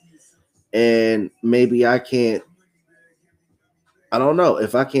something and maybe I don't know,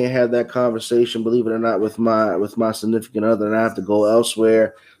 if I can't have that conversation, believe it or not, with my significant other, and I have to go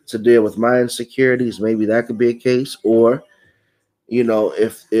elsewhere to deal with my insecurities, maybe that could be a case. Or,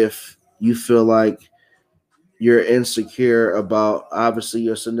 if you feel like you're insecure about obviously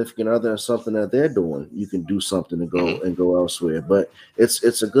your significant other and something that they're doing, you can do something to Mm-hmm. go elsewhere. But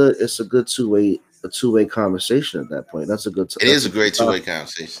it's a good two-way conversation at that point. It That's is a a good great two-way topic.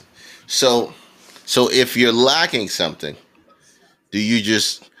 conversation. So, if you're lacking something, do you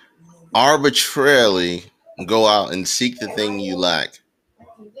just arbitrarily go out and seek the thing you lack?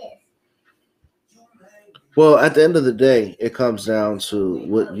 Well, at the end of the day, it comes down to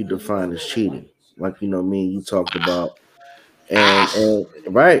what you define as cheating. Like me and you talked about, and Ah,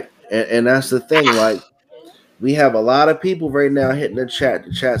 and right, and that's the thing. Like we have a lot of people right now hitting the chat.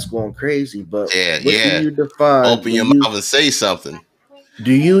 The chat's going crazy. But yeah, what do yeah. you define Open when your you mouth and say something.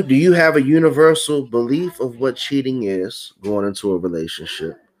 do you have a universal belief of what cheating is going into a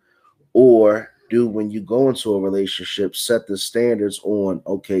relationship, or do when you go into a relationship set the standards on,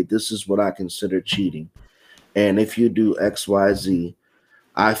 okay, this is what I consider cheating, and if you do XYZ,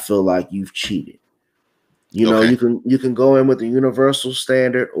 I feel like you've cheated. Okay. You can go in with the universal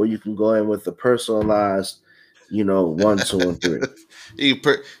standard, or you can go in with the personalized, one, two, and three. You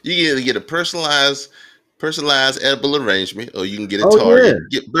can either get a personalized edible arrangement, or you can get a Oh yeah.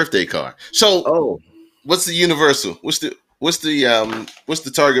 Target birthday card. So, Oh, what's the universal? What's the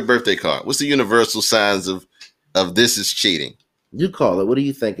Target birthday card? What's the universal signs of this is cheating? you call it. What do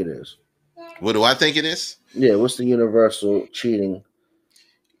you think it is? What do I think it is? Yeah. What's the universal cheating?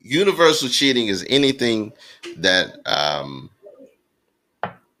 Universal cheating is anything that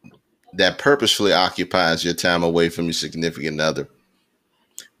that purposefully occupies your time away from your significant other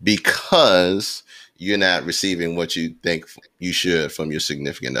because you're not receiving what you think you should from your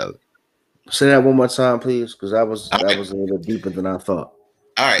significant other. Say that one more time, please, because that was All that right. was a little deeper than I thought.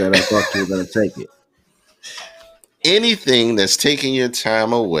 All right. That I thought you were gonna take it. Anything that's taking your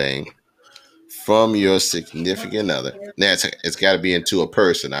time away from your significant other. Now it's got to be into a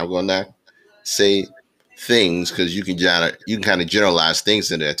person. I'm going to say things because you can kind of generalize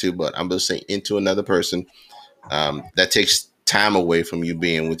things in there too. But I'm going to say into another person that takes time away from you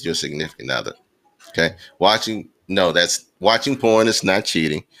being with your significant other. Okay, that's watching porn is not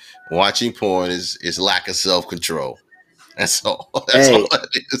cheating. Watching porn is lack of self control. That's all. That's all Hey,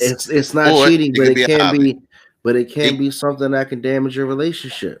 it is. it's not Or cheating, it but could it be a can hobby. be, It something that can damage your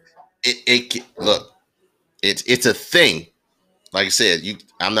relationship. look. It's a thing. Like I said,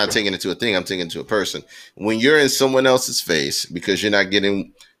 I'm not taking it to a thing. I'm taking it to a person. When you're in someone else's face because you're not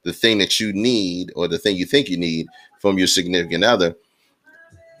getting the thing that you need or the thing you think you need from your significant other,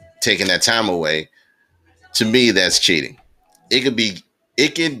 taking that time away, to me, that's cheating. It could be.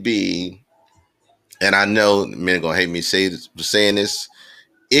 It could be. And I know men are gonna hate me saying this.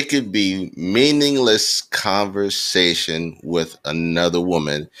 It could be meaningless conversation with another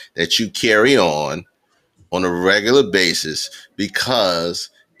woman that you carry on a regular basis because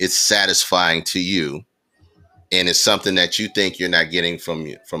it's satisfying to you and it's something that you think you're not getting from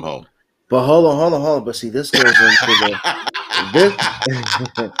home. But hold on. But see, this goes into this,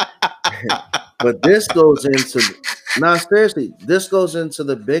 but this goes into now. Seriously, this goes into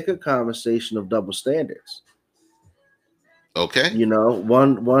the bigger conversation of double standards. Okay,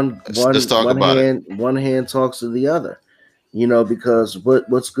 let's talk One about it. hand talks to the other. Because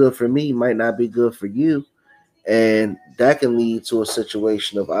what's good for me might not be good for you, and that can lead to a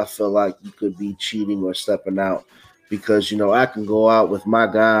situation of, I feel like you could be cheating or stepping out because I can go out with my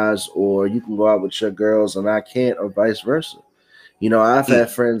guys or you can go out with your girls and I can't, or vice versa. I've Mm,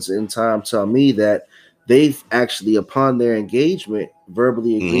 had friends in time tell me that they've actually, upon their engagement,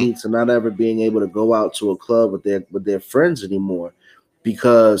 verbally mm-hmm. agreed to not ever being able to go out to a club with their friends anymore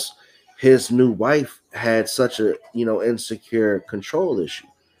because his new wife had such a insecure control issue.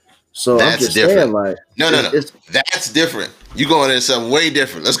 So I'm That's just saying, different. like, No, no. it's That's different. You going into something way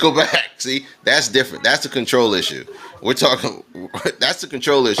different. Let's go back. See, that's different. That's a control issue. We're talking. That's the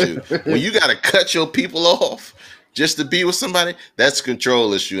control issue. When you got to cut your people off just to be with somebody, that's a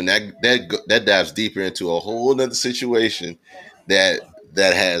control issue, and that dives deeper into a whole other situation that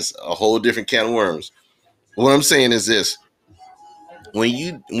that has a whole different can of worms. What I'm saying is this: when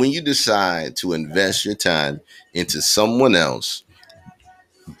you decide to invest your time into someone else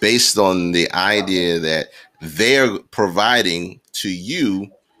based on the idea that they're providing to you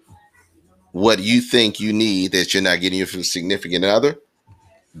what you think you need that you're not getting from a significant other,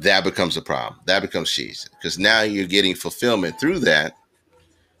 that becomes a problem. That becomes cheese, because now you're getting fulfillment through that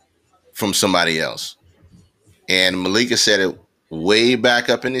from somebody else. And Malika said it way back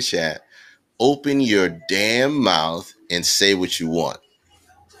up in the chat. Open your damn mouth and say what you want.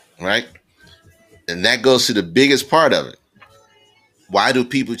 Right? And that goes to the biggest part of it. Why do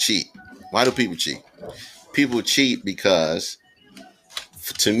people cheat? Why do people cheat? People cheat because,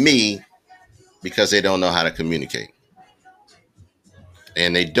 to me, because they don't know how to communicate.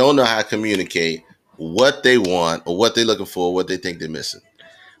 And they don't know how to communicate what they want or what they're looking for, what they think they're missing.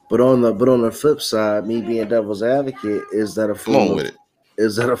 But on the flip side, me being devil's advocate, is that a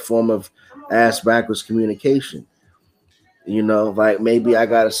form of ass backwards communication? You know, like maybe I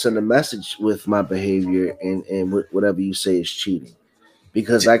gotta send a message with my behavior and whatever you say is cheating,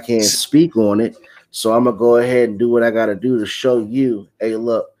 because I can't speak on it. So I'm gonna go ahead and do what I gotta do to show you, hey,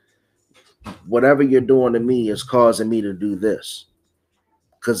 look, whatever you're doing to me is causing me to do this.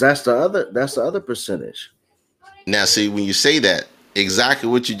 Because that's the other percentage. Now, see, when you say that, exactly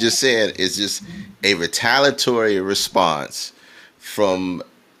what you just said is just a retaliatory response from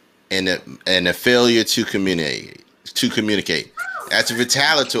a failure to communicate. That's a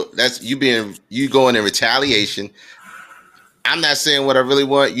retaliatory. That's you going in retaliation. I'm not saying what I really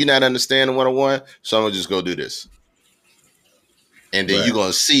want. You're not understanding what I want, so I'm gonna just go do this. And then you're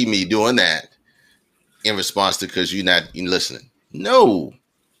gonna see me doing that in response to, because you're not listening. No.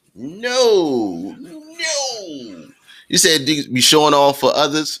 You said be showing off for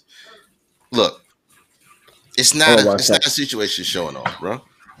others. Look, it's not a situation showing off, bro.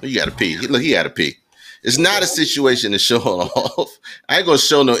 You gotta pee. Look, he gotta pee. It's not a situation to showing off. I ain't gonna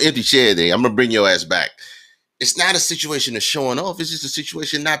show no empty chair there. I'm gonna bring your ass back. It's not a situation of showing off. It's just a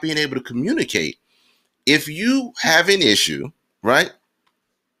situation not being able to communicate. If you have an issue, right?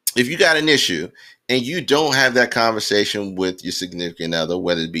 If you got an issue and you don't have that conversation with your significant other,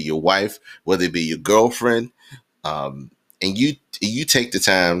 whether it be your wife, whether it be your girlfriend, and you take the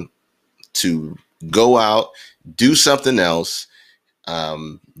time to go out, do something else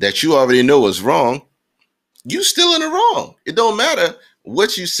that you already know is wrong, you still in the wrong. It don't matter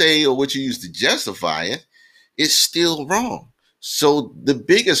what you say or what you use to justify it. It's still wrong. So the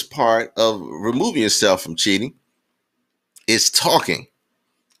biggest part of removing yourself from cheating is talking,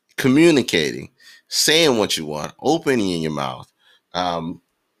 communicating, saying what you want, opening your mouth.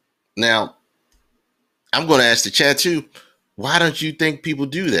 Now, I'm going to ask the chat too. Why don't you think people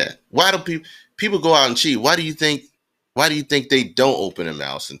do that? Why do people go out and cheat? Why do you think they don't open their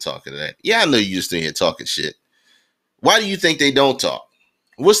mouths and talk to that? Yeah, I know you just in here talking shit. Why do you think they don't talk?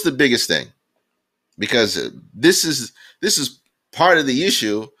 What's the biggest thing? Because this is part of the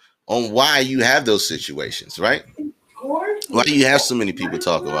issue on why you have those situations, right? Why do you have so many people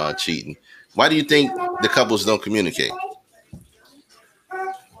talk about cheating? Why do you think the couples don't communicate?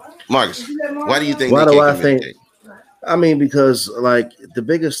 Marcus, why do you think they can't communicate? I mean, because like the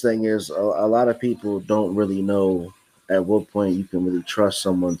biggest thing is a lot of people don't really know at what point you can really trust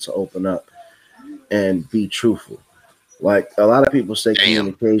someone to open up and be truthful. Like a lot of people say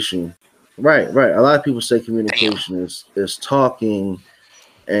communication. Right. A lot of people say communication is talking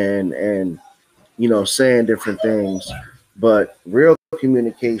and saying different things, but real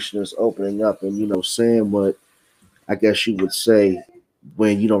communication is opening up and saying what I guess you would say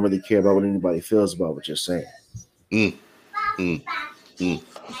when you don't really care about what anybody feels about what you're saying.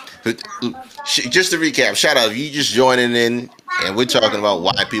 Just to recap, shout out, you just joining in, and we're talking about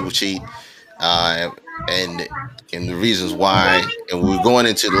why people cheat, and the reasons why, and we're going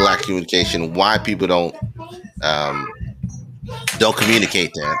into the lack of communication, why people don't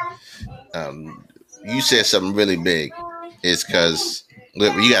communicate that. You said something really big. It's because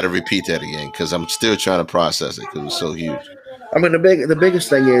you got to repeat that again, because I'm still trying to process it because it's so huge. I mean, the biggest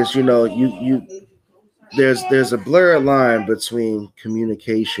thing is there's a blurred line between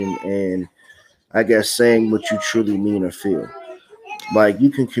communication and I guess saying what you truly mean or feel. Like you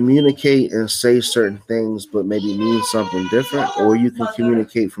can communicate and say certain things, but maybe mean something different, or you can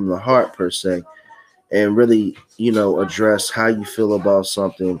communicate from the heart per se, and really, address how you feel about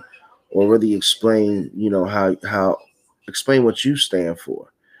something, or really explain, how explain what you stand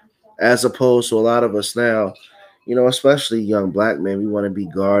for, as opposed to a lot of us now, especially young black men, we want to be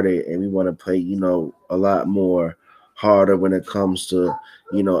guarded and we want to play, a lot more harder when it comes to,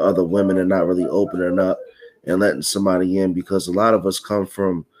 other women and not really opening up and letting somebody in, because a lot of us come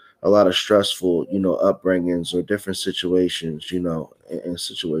from a lot of stressful, upbringings or different situations, in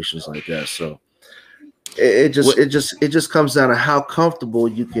situations like that. So it just comes down to how comfortable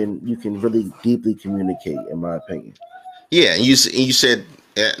you can really deeply communicate, in my opinion. Yeah, and you said,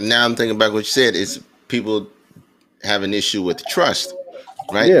 now I'm thinking about what you said. It's people have an issue with trust,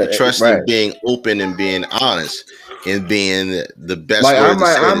 right? Yeah, The trust in right. being open and being honest and being the best Like I word to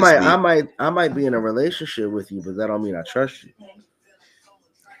might, say I it is might, I be. might, I might be in a relationship with you, but that don't mean I trust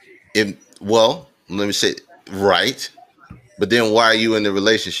you. Well, let me say right, but then why are you in the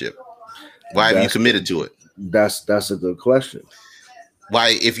relationship? Why have you That's committed to it? that's a good question.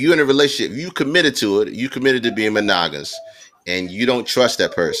 Why, if you're in a relationship, you committed to it, you committed to being monogamous, and you don't trust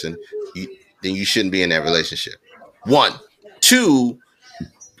that person, you, then you shouldn't be in that relationship. One, two,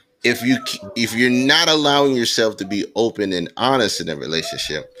 if you're not allowing yourself to be open and honest in a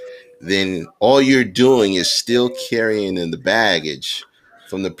relationship, then all you're doing is still carrying in the baggage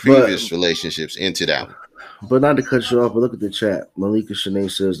from the But previous relationships into that one. but not to cut you off, but look at the chat. Malika Shanae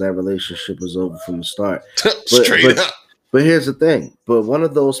says that relationship is over from the start. But Straight but up. but here's the thing. But one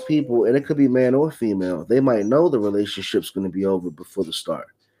of those people, and it could be man or female, they might know the relationship's going to be over before the start,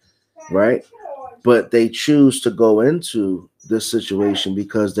 right? But they choose to go into this situation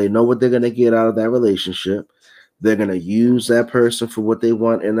because they know what they're going to get out of that relationship. They're going to use that person for what they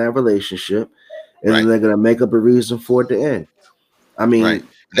want in that relationship, and then Right. they're going to make up a reason for it to end. I Right. mean,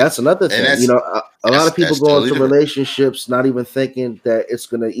 that's another And thing. A lot of people that's go totally into different. relationships not even thinking that it's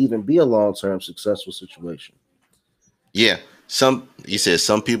going to even be a long-term successful situation. Yeah. Some You said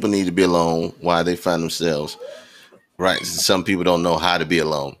some people need to be alone while they find themselves. Right. Some people don't know how to be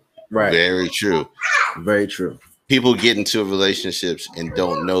alone. Right. Very true. Very true. People get into relationships and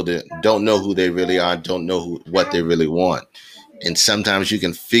don't know who they really are, don't know what they really want. And sometimes you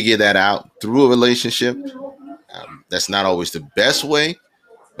can figure that out through a relationship. That's not always the best way,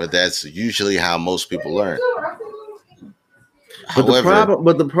 but that's usually how most people learn. But the However, problem,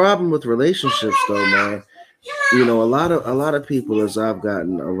 but the problem with relationships, though, man, a lot of people, as I've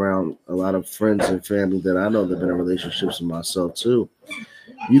gotten around, a lot of friends and family that I know that've been in relationships with myself too,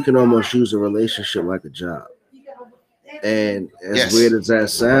 you can almost use a relationship like a job. And as weird yes, as that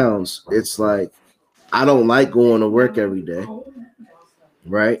sounds, it's like I don't like going to work every day,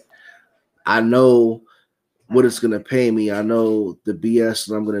 right? I know what it's gonna pay me. I know the BS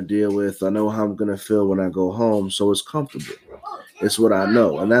that I'm gonna deal with. I know how I'm gonna feel when I go home, so it's comfortable. It's what I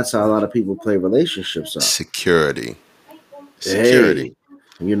know, and that's how a lot of people play relationships out. security, security,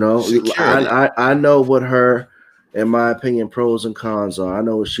 Hey, I, security. I I know what her, in my opinion, pros and cons are. I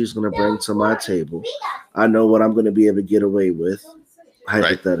know what she's gonna bring to my table. I know what I'm gonna be able to get away with, Right,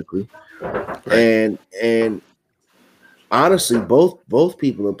 hypothetically. right. And honestly, both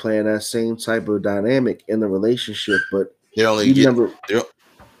people are playing that same type of dynamic in the relationship, but They're only you get. never. They're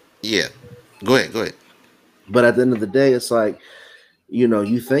Yeah. Go ahead. Go ahead. But at the end of the day, it's like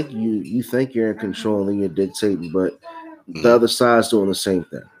you think you're in control and you're dictating, but the Hmm. other side's doing the same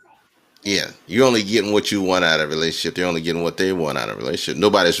thing. Yeah, you're only getting what you want out of a relationship. They're only getting what they want out of a relationship.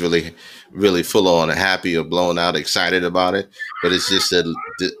 Nobody's really full on happy or blown out excited about it, but it's just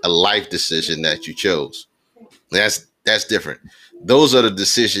a life decision that you chose. That's different. Those are the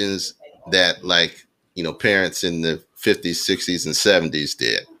decisions that, like, parents in the 50s, 60s, and 70s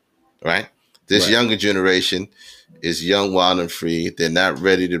did. Right. This Right. younger generation is young, wild, and free. They're not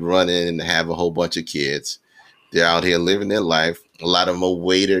ready to run in and have a whole bunch of kids. They're out here living their life. A lot of them are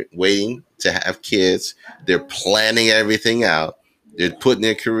waiting to have kids. They're planning everything out. They're putting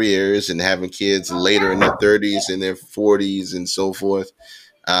their careers and having kids later in their 30s and their 40s and so forth.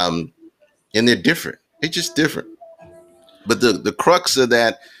 Um, and they're different. They're just different. But the crux of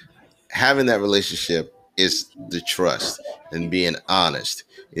that, having that relationship, is the trust and being honest.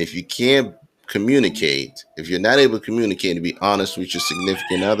 And if you can't communicate, if you're not able to communicate and be honest with your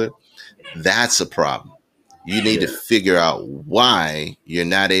significant other, that's a problem. You need to Yeah. figure out why you're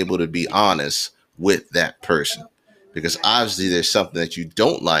not able to be honest with that person. Because obviously there's something that you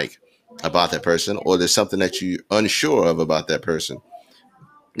don't like about that person, or there's something that you're unsure of about that person.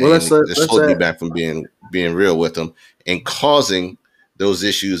 Well, let's And let, this let's holds you add, back from being real with them and causing those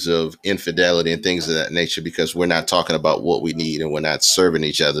issues of infidelity and things of that nature, because we're not talking about what we need and we're not serving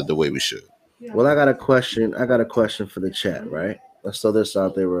each other the way we should. well, I got a question. I got a question for the chat. Right. Let's throw this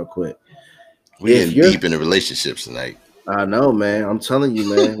out there real quick. We're If getting you're, deep into relationships tonight. I know, man. I'm telling you,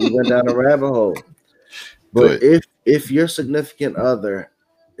 man. We went down a rabbit hole. Go But ahead. if your significant other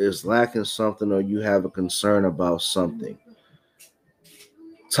is lacking something or you have a concern about something,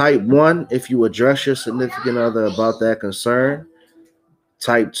 type one if you address your significant other about that concern.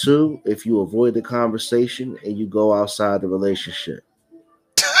 Type 2, if you avoid the conversation and you go outside the relationship.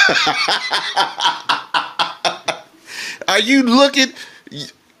 Are you looking,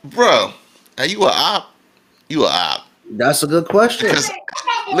 bro? Are you a op? You a op? That's a good question. Because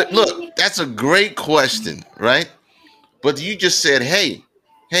look, that's a great question, right? But you just said, hey,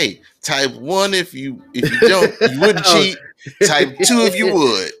 type one if you don't, you wouldn't Oh. cheat. Type two if you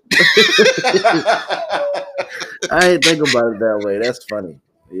would. I ain't think about it that way. That's funny.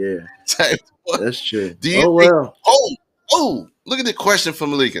 Yeah, Type one. that's true. Do you Oh think? well. Look at the question from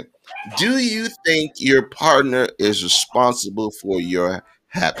Malika. Do you think your partner is responsible for your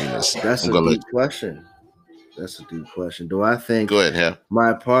happiness? That's I'm a gonna let deep question. That's a deep question. Do I you think go ahead, Hal.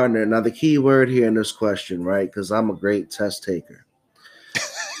 my partner? Now the key word here in this question, right? Because I'm a great test taker.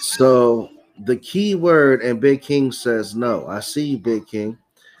 So the key word, and Big King says no. I see you, Big King.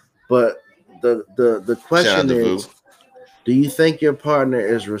 But the Shout out question to Vu. is, do you think your partner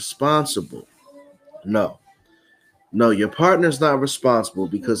is responsible? No. No, your partner's not responsible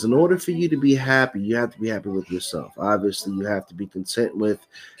because in order for you to be happy, you have to be happy with yourself. Obviously, you have to be content with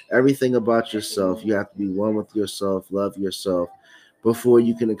everything about yourself. You have to be one with yourself, love yourself before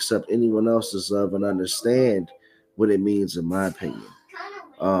you can accept anyone else's love and understand what it means, in my opinion.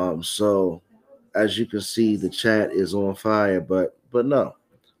 So as you can see, the chat is on fire, but no,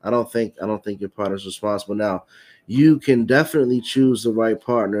 I don't think your partner's responsible. Now, you can definitely choose the right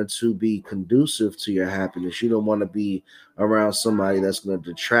partner to be conducive to your happiness. You don't want to be around somebody that's going to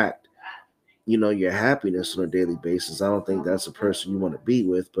detract, your happiness on a daily basis. I don't think that's a person you want to be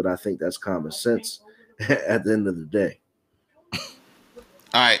with, but I think that's common sense at the end of the day.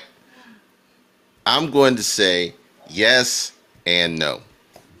 All right, I'm going to say yes and no.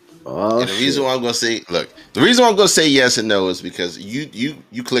 Oh And the reason shit. why I'm going to say, look, the reason why I'm going to say yes and no is because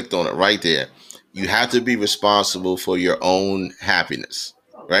you clicked on it right there. You have to be responsible for your own happiness,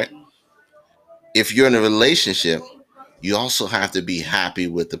 right? If you're in a relationship, you also have to be happy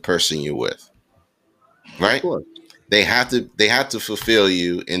with the person you're with, Of right? course. They have to fulfill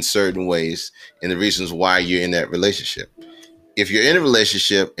you in certain ways and the reasons why you're in that relationship. If you're in a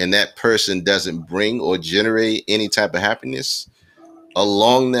relationship and that person doesn't bring or generate any type of happiness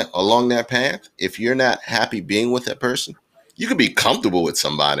along that path, if you're not happy being with that person, you can be comfortable with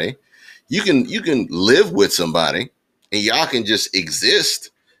somebody. You can live with somebody and y'all can just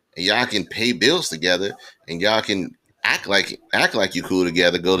exist and y'all can pay bills together and y'all can act like you cool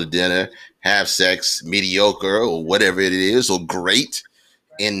together, go to dinner, have sex, mediocre or whatever it is, or great,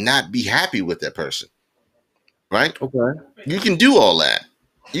 and not be happy with that person, right? Okay. You can do all that.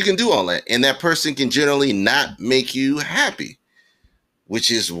 You can do all that. And that person can generally not make you happy,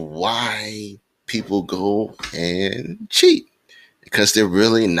 which is why people go and cheat because they're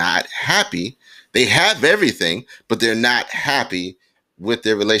really not happy. They have everything, but they're not happy with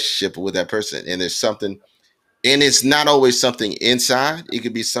their relationship with that person. And there's something, and it's not always something inside. It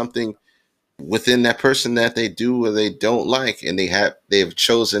could be something within that person that they do or they don't like, and they have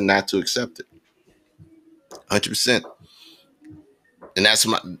chosen not to accept it. 100%. And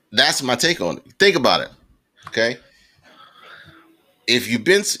that's my take on it. Think about it. Okay. If you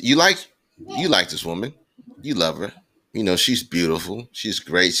like this woman, you love her. She's beautiful. She's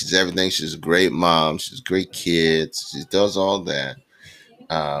great. She's everything. She's a great mom. She's great kids. She does all that.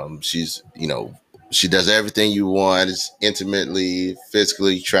 She does everything you want. Is intimately,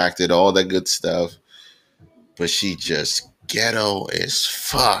 physically attracted, all that good stuff. But she just ghetto as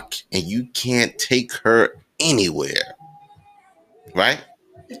fuck, and you can't take her anywhere, right?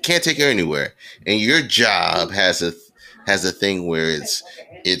 Can't take her anywhere. And your job has a thing where it's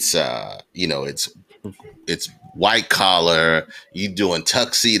white collar. You doing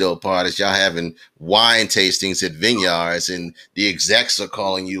tuxedo parties. Y'all having wine tastings at vineyards, and the execs are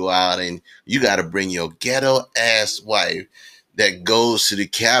calling you out, and you got to bring your ghetto ass wife that goes to the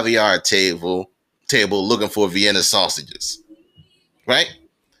caviar table looking for Vienna sausages, right?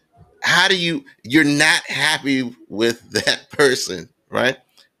 You're not happy with that person, right?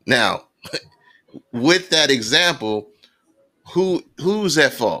 Now, with that example, who's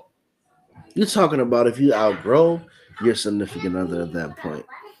at fault? You're talking about if you outgrow your significant other at that point.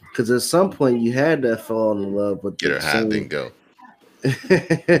 Because at some point you had that fall in love with Get the her hot, then same go.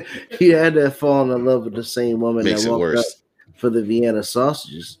 you had that fall in love with the same woman that Makes it walked up worse. for the Vienna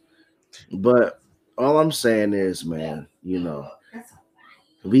sausages. But all I'm saying is, man,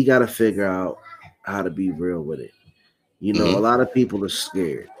 we gotta figure out how to be real with it. A Hmm. lot of people are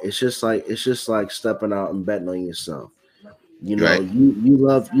scared. It's just like stepping out and betting on yourself. Right, You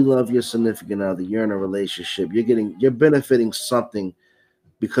love your significant other. You're in a relationship. You're benefiting something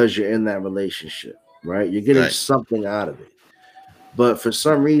because you're in that relationship, right? You're getting right. something out of it. But for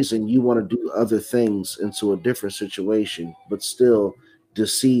some reason, you want to do other things into a different situation, but still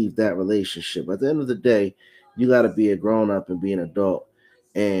deceive that relationship. At the end of the day, you got to be a grown up and be an adult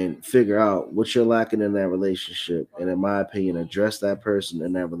and figure out what you're lacking in that relationship. And in my opinion, address that person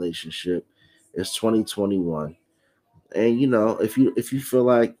in that relationship. It's 2021. And if you feel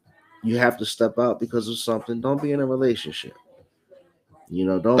like you have to step out because of something, don't be in a relationship.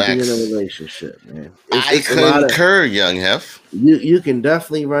 Don't be in a Facts. relationship, man. It's I it's a lot of concur, young Hef. you can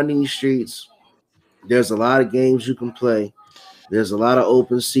definitely run these streets. There's a lot of games you can play. There's a lot of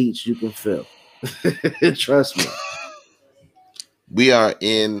open seats you can fill. Trust me. We are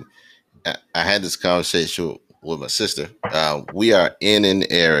in. I had this conversation with my sister. We are in an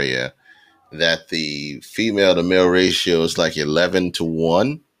area that the female to male ratio is like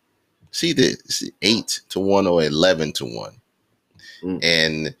 11-1. See, it's 8-1 or 11-1, Mm.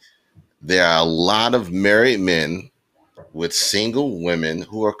 and there are a lot of married men with single women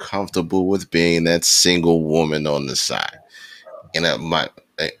who are comfortable with being that single woman on the side. And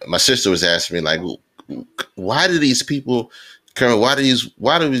my sister was asking me, like, why do these people, Colonel? Why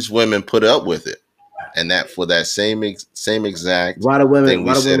do these women put up with it? And that for that same exact Why do thing women? we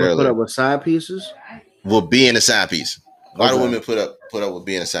Why do said women put earlier. up with side pieces? Well, being a side piece. Why do Okay. women put up with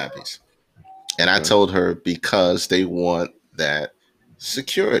being a side piece? And I Okay. told her because they want that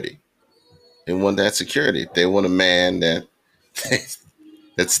security. They want that security. They want a man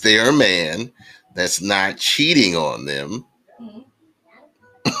that's their man, that's not cheating on them.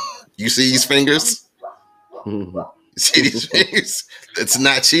 You see these fingers? Mhm. You see these fingers? That's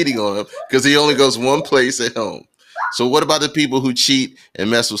not cheating on him because he only goes one place at home. So what about the people who cheat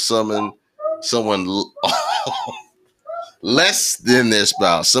and mess with someone less than their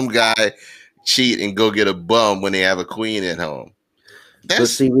spouse? Some guy cheat and go get a bum when they have a queen at home. But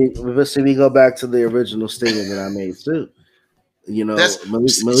That's see, we go back to the original statement that I made too. that's she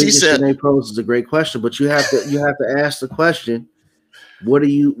Malika said. Shanae poses a great question, but you have to ask the question: what are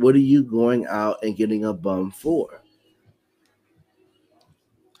you going out and getting a bum for?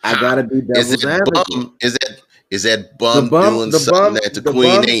 I gotta How be is devil's that advocate. bum? Is that The bum bum, doing the something bum, that the the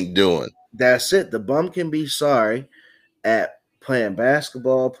queen bum. ain't doing? That's it. The bum can be sorry at playing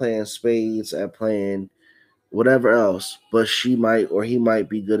basketball, playing spades, at playing whatever else, but she might or he might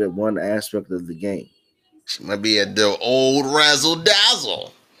be good at one aspect of the game. She might be at the old razzle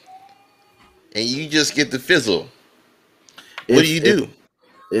dazzle, and you just get the fizzle. What do If you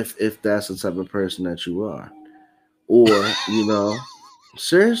if do? if that's the type of person that you are, or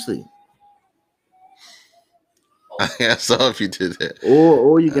seriously, I saw if you did that.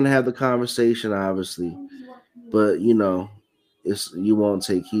 or you can have the conversation, obviously, but it's you won't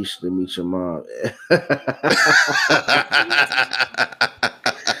take Keisha to meet your mom.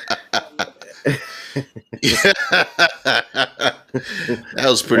 That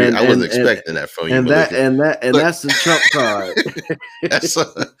was pretty. and I wasn't and and expecting that from you, and that Malika. and that and Look, that's the trump card. that's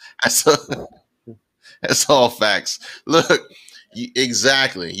that's that's all facts. Look,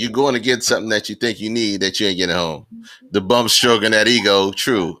 exactly. You're going to get something that you think you need that you ain't getting home. The bump stroking that ego,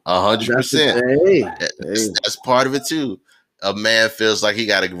 true, hundred That's percent. the hey, hey. That's part of it too. A man feels like he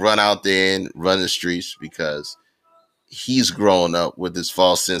got to run out there and run the streets because he's grown up with this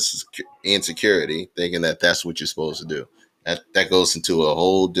false sense of insecurity, thinking that that's what you're supposed to do. That goes into a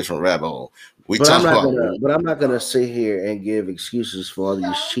whole different rabbit hole. We But I'm talk not about. gonna. But I'm not gonna sit here and give excuses for all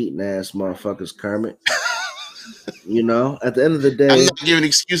these cheating ass motherfuckers, Kermit. At the end of the I'm day, not giving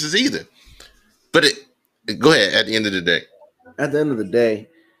excuses either. But go ahead. At the end of the day, at the end of the day,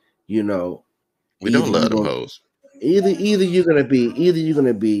 you know, we either don't you love them gonna hoes. either you're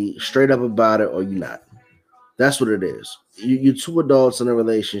gonna be straight up about it or you're not. That's what it is. You're two adults in a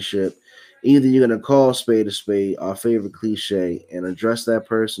relationship. Either you're gonna call spade a spade, our favorite cliche, and address that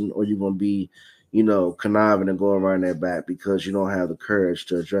person, or you're gonna be, conniving and go around their back because you don't have the courage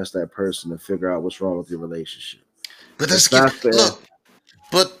to address that person and figure out what's wrong with your relationship. But let's It's get not fair. look.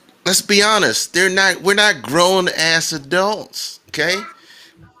 But let's be honest. They're not. We're not grown ass adults. Okay.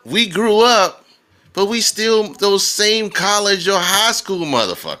 We grew up, but we still those same college or high school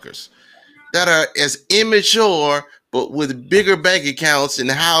motherfuckers that are as immature but with bigger bank accounts and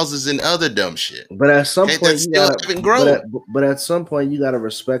houses and other dumb shit. But at some Okay, that point you still gotta haven't but grown. at some point you gotta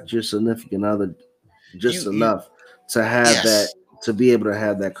respect your significant other just You enough to have that yes. to be able to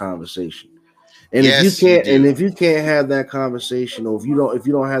have that conversation. And if you Yes, you can't and do. if you can't have that conversation, or if you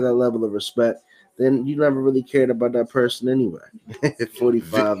don't have that level of respect, then you never really cared about that person anyway. Vi-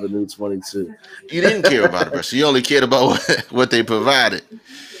 45 and new 22. You didn't care about the person. You only cared about what they provided.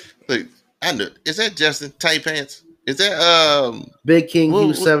 Look, I know. Is that Justin? Tight pants? Is that Big King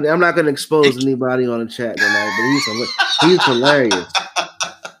Hugh 70? I'm not going to expose anybody on the chat tonight, but he's hilarious.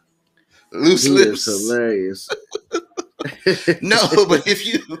 Loose he lips. is hilarious. No, but if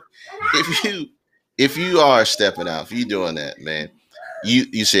you are stepping out, if you're doing that, man,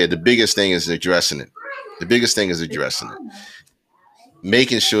 you said the biggest thing is addressing it. The biggest thing is addressing it.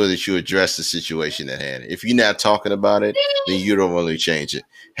 Making sure that you address the situation at hand. If you're not talking about it, then you don't really change it.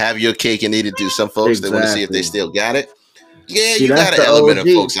 Have your cake and eat it. To some folks, they want to see if they still got it. Yeah, see, you got an element of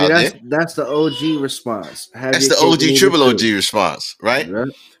folks out there. That's the OG response. That's the OG triple OG response, right? Yeah.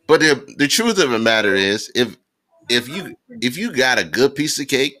 But the truth of the matter is, if you got a good piece of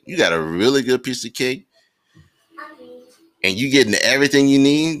cake, you got a really good piece of cake, and you getting everything you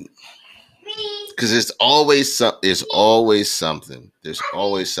need, because there's always something. There's always something.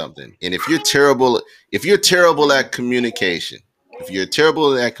 And if you're terrible at communication,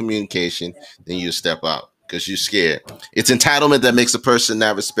 then you step out because you're scared. It's entitlement that makes a person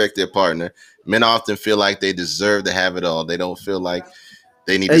not respect their partner. Men often feel like they deserve to have it all. They don't feel like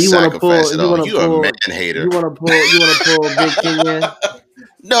they need to sacrifice it all. You're a man hater. You want to pull Big King in?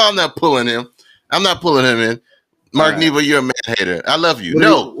 No, I'm not pulling him. I'm not pulling him in. Mark Nebo, you're a man hater. I love you.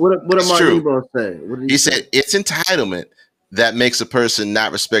 What did Mark Nebo say? He said it's entitlement that makes a person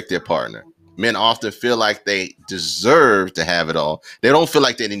not respect their partner. Men often feel like they deserve to have it all. They don't feel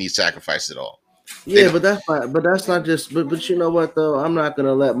like they need to sacrifice it all. Yeah, but that's not just. But you know what though? I'm not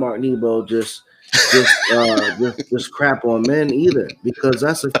gonna let Mark Nebo just crap on men either, because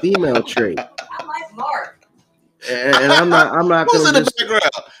that's a female trait. I like Mark. And I'm not going to just.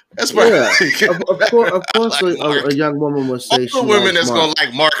 That's right. Yeah, of course, a young woman would say. All the women that's gonna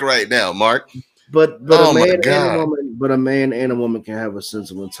like Mark right now, Mark. But a man and a woman can have a sense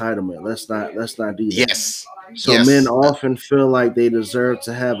of entitlement. Let's not do that. Yes. So men often feel like they deserve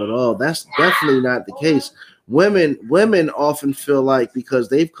to have it all. That's definitely not the case. Women often feel like, because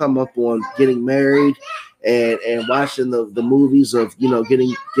they've come up on getting married and watching the movies of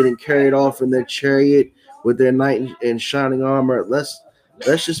getting carried off in their chariot with their knight in shining armor. Let's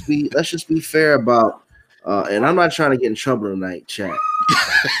just be fair about. And I'm not trying to get in trouble tonight, chat.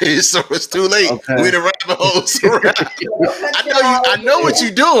 So it's too late. Okay. We're the rabbit holes. I know what you're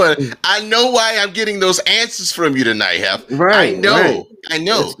doing. I know why I'm getting those answers from you tonight, Hef. Right. I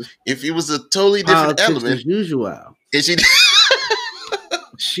know. If it was a totally different element, as usual. And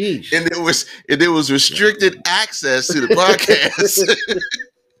sheesh. And there was restricted access to the podcast,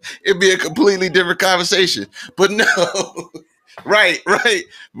 it'd be a completely different conversation. But no. Right. Married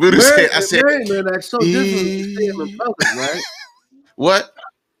men act so different when you see him in public, right? What?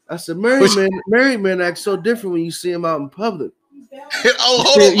 I said married men act so different when you see him out in public.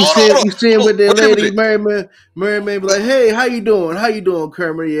 Hold on. You see him with their lady, married man be like, hey, how you doing? How you doing,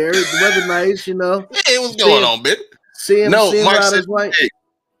 Kermit? Yeah, the weather nice, Hey, what's going on, bitch? See him Mark said,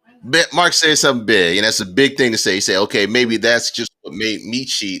 Mark said something big, and that's a big thing to say. He said, okay, maybe that's just what made me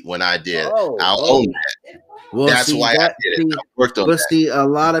cheat when I did. I'll own that. Well, that's why I did it. I worked on that. See, a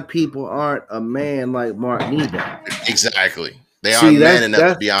lot of people aren't a man like Mark Nebo. Exactly. They aren't man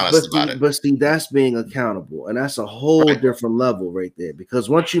enough to be honest about it. But see, that's being accountable. And that's a whole different level right there. Because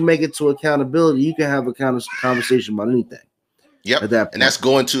once you make it to accountability, you can have a conversation about anything. Yep. And that's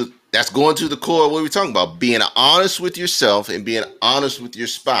going to the core of what we're talking about. Being honest with yourself and being honest with your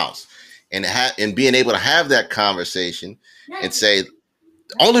spouse. And being able to have that conversation and say,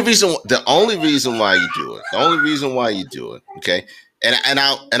 the only reason why you do it, okay? And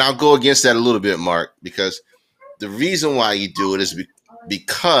I'll go against that a little bit, Mark, because the reason why you do it is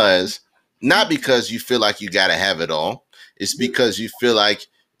because not because you feel like you got to have it all. It's because you feel like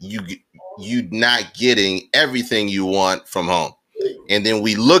you're not getting everything you want from home. And then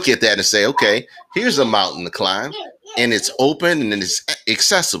we look at that and say, okay, here's a mountain to climb, and it's open and it's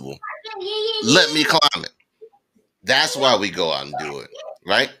accessible. Let me climb it. That's why we go out and do it.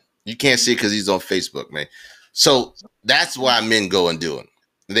 Right? You can't see it because he's on Facebook, man. So that's why men go and do it.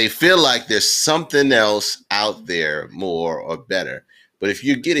 They feel like there's something else out there more or better. But if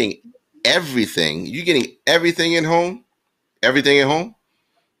you're getting everything at home,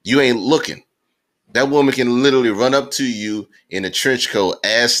 you ain't looking. That woman can literally run up to you in a trench coat,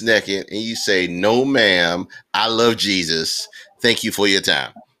 ass naked, and you say, no, ma'am, I love Jesus. Thank you for your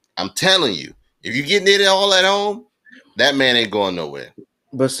time. I'm telling you, if you're getting it all at home, that man ain't going nowhere.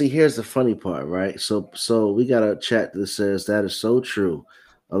 But see, here's the funny part, right? So we got a chat that says that is so true.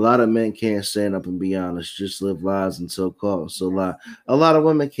 A lot of men can't stand up and be honest, just live lies until called. So lie. A lot of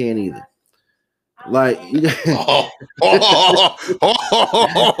women can't either. Like you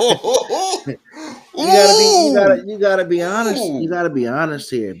gotta be honest. You gotta be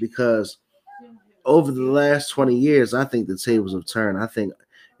honest here, because over the last 20 years, I think the tables have turned. I think,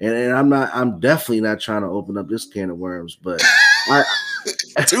 and I'm definitely not trying to open up this can of worms, but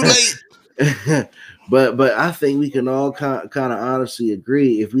Too late. but I think we can all kind of honestly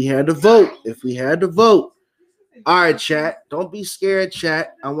agree if we had to vote. All right, chat. Don't be scared,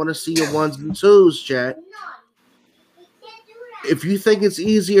 chat. I want to see your ones and twos, chat. If you think it's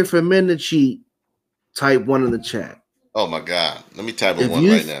easier for men to cheat, type 1 in the chat. Oh my God. Let me type a 1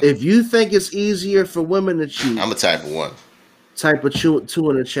 right now. If you think it's easier for women to cheat, I'm gonna type a 1. Type a 2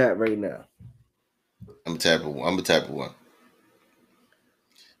 in the chat right now. I'm gonna type a 1.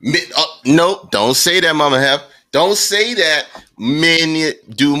 No, don't say that, Mama Hef. Don't say that men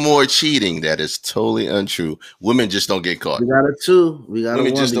do more cheating. That is totally untrue. Women just don't get caught. We got a 2. We got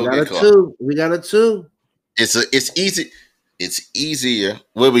Women a 1. just We don't got a get 2. We got a 2. It's easy. It's easier.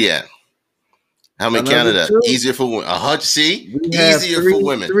 Where we at? How many counted up? Easier for women. 100. See, we easier for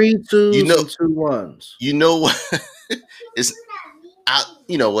women. 3 2s and 2 1s. You know what?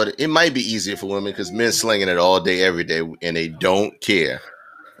 You know what? It might be easier for women because men slinging it all day, every day, and they don't care.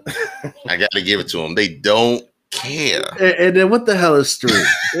 I got to give it to them. They don't care. And then what the hell is 3?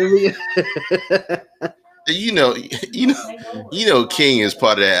 You know, King is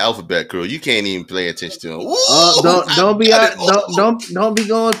part of that alphabet crew. You can't even pay attention to him. Don't be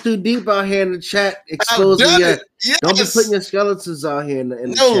going too deep out here in the chat. Exposing your, yes. Don't be putting your skeletons out here in the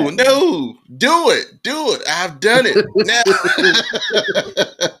chat. No, do it. I've done it.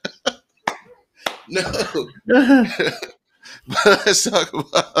 No. Let's talk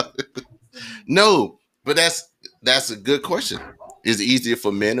about it. No, but that's a good question. Is it easier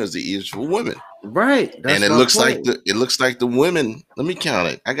for men or is it easier for women? Right. And it looks like the women. Let me count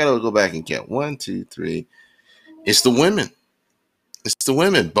it. I gotta go back and count. 1, 2, 3. It's the women. It's the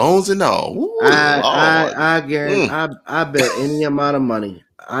women, bones and all. Ooh, I guarantee. I bet any amount of money.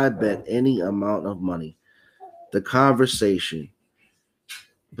 The conversation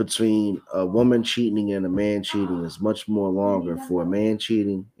between a woman cheating and a man cheating is much more longer for a man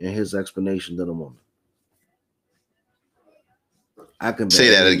cheating and his explanation than a woman. I can say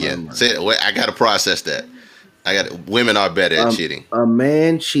that again. Say it. Wait, I got to process that. Women are better at cheating. A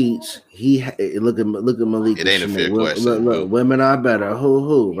man cheats. Look at Malik. It ain't a fair question. Look, women are better.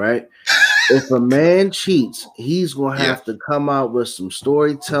 Who? Right? If a man cheats, he's gonna have to come out with some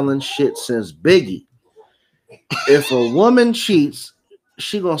storytelling shit since Biggie. If a woman cheats,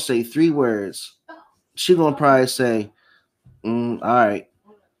 she gonna say 3 words. She gonna probably say, all right.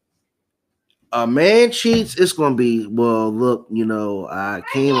 A man cheats, it's gonna be, well, look, I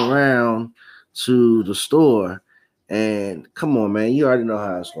came around to the store and come on, man, you already know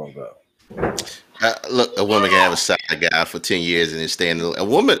how it's gonna go. Look, a woman can have a side guy for 10 years and then stay in a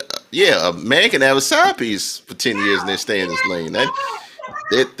woman, a man can have a side piece for 10 years and then stay in this lane.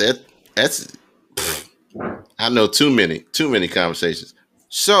 That's I know too many conversations.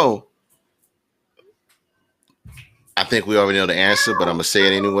 So I think we already know the answer, but I'm gonna say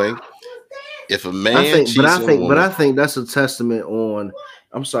it anyway. If a man I think that's a testament on.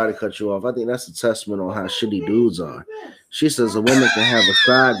 I'm sorry to cut you off. I think that's a testament on how shitty dudes are. She says a woman can have a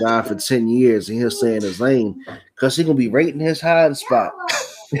side guy for 10 years and he'll stay in his lane because he gonna be right in his hiding spot.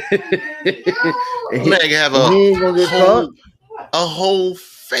 And man can have a whole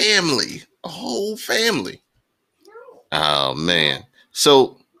family. Oh man.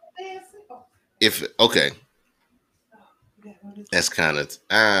 So that's kind of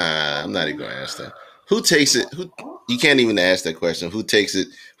I'm not even gonna ask that. Who takes it? You can't even ask that question. Who takes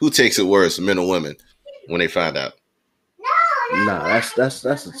it worse, men or women, when they find out? Nah, that's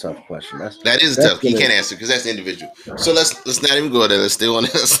a tough question. That is tough. You can't answer because that's individual. So let's not even go there. Let's stay on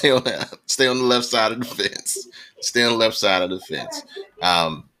the left side of the fence. Stay on the left side of the fence.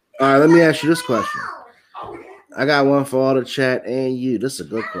 All right, let me ask you this question. I got one for all the chat and you. This is a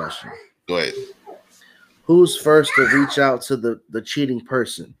good question. Go ahead. Who's first to reach out to the cheating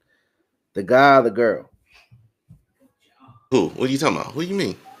person? The guy or the girl? Who? What are you talking about? What do you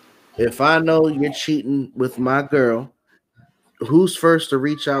mean? If I know you're cheating with my girl, who's first to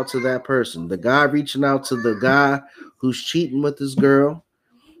reach out to that person? The guy reaching out to the guy who's cheating with his girl,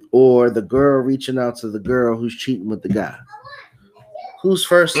 or the girl reaching out to the girl who's cheating with the guy? Who's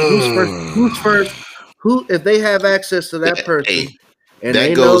first? Who's first? Who, if they have access to that person and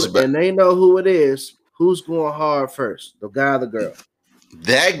they know who it is, who's going hard first? The guy or the girl?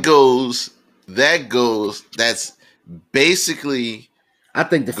 That goes. That's basically. I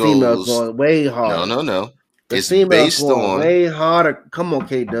think the female's going way harder. No. The female's going way harder. Come on,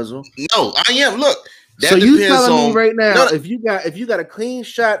 KDizzle. No, I am. Look. So you telling me right now, if you got a clean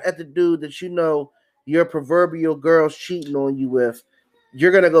shot at the dude that you know your proverbial girl's cheating on you with,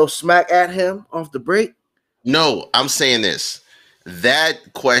 You're gonna go smack at him off the break? No, I'm saying this.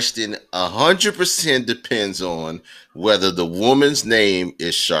 That question 100% depends on whether the woman's name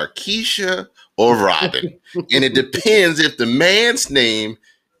is Sharkeisha or Robin. And it depends if the man's name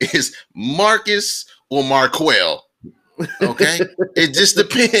is Marcus or Marquel. Okay? It just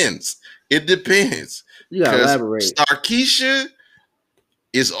depends. It depends. You gotta Because elaborate. Sharkeisha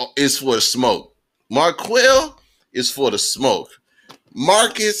is for the smoke. Marquel is for the smoke.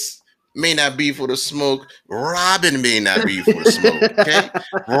 Marcus may not be for the smoke. Robin may not be for the smoke. Okay,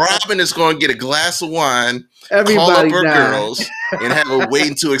 Robin is going to get a glass of wine, call up her girls, and have a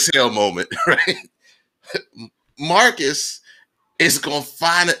waiting to exhale moment. Right? Marcus is going to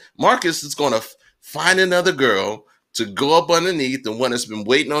find it. Marcus is going to find another girl to go up underneath, the one that's been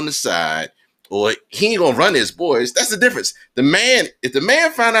waiting on the side, or he ain't gonna run his boys. That's the difference. The man, if the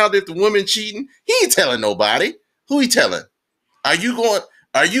man find out that the woman cheating, he ain't telling nobody. Who he telling? Are you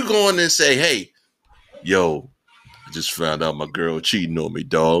going to say, hey, yo, I just found out my girl cheating on me,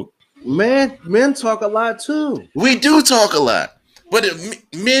 dog? Men talk a lot too. We do talk a lot. But if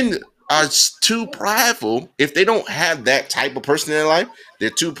men are too prideful, if they don't have that type of person in their life,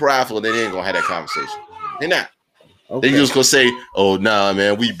 they're too prideful, they ain't going to have that conversation. They're not. Okay. They just going to say, oh, nah,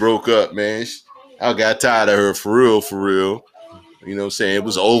 man, we broke up, man. I got tired of her for real, for real. You know what I'm saying? It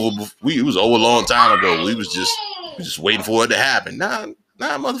was over. It was over a long time ago. We was just waiting for it to happen. Nah,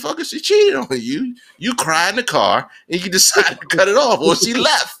 motherfucker, she cheated on you. You cried in the car and you decided to cut it off, or she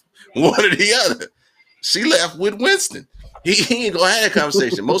left. One or the other. She left with Winston. He ain't gonna have that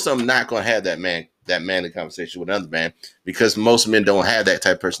conversation. Most of them not gonna have that manly conversation with another man, because most men don't have that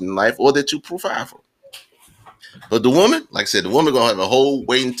type of person in life, or they're too prideful. But the woman, like I said, the woman gonna have a whole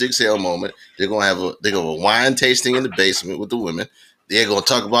waiting to exhale moment. They're gonna have a wine tasting in the basement with the women. They're gonna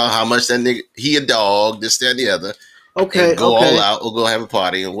talk about how much that nigga, he a dog, this, that, and the other. Okay, go all out or go have a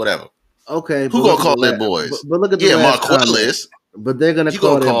party or whatever. Okay, who gonna call their boys? But look at the last Marquel is. But they're gonna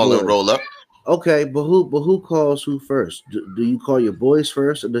call and roll up. Okay, but who calls who first? Do you call your boys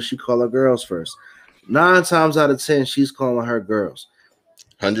first, or does she call her girls first? 9 times out of 10, she's calling her girls.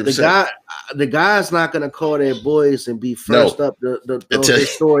 100%. The guy's not gonna call their boys and be first up the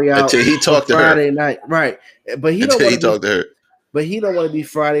story out until he talked to Friday her. night, right? But he don't want to talk to her. But he don't want to be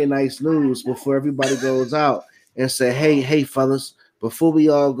Friday night's news before everybody goes out and say, hey, fellas, before we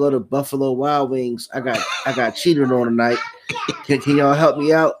all go to Buffalo Wild Wings, I got cheated on tonight. Can y'all help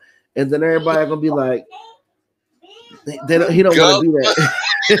me out? And then everybody gonna be like, he don't want to be that.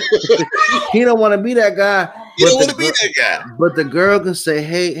 He don't want to be that guy. He don't want to be that guy. But the girl can say,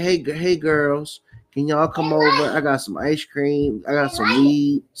 hey, girls, can y'all come over? I got some ice cream. I got some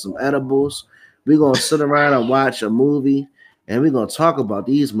weed, some edibles. We're gonna sit around and watch a movie, and we're gonna talk about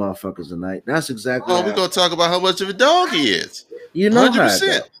these motherfuckers tonight. That's exactly. Oh, we're gonna talk about how much of a dog he is. You know,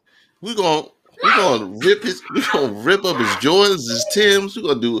 100%. We're gonna rip up his Jordans, his Timbs. We're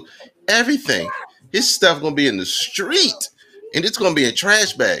gonna do everything. His stuff gonna be in the street, and it's gonna be in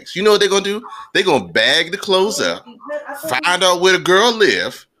trash bags. You know what they're gonna do? They're gonna bag the clothes up, find out where the girl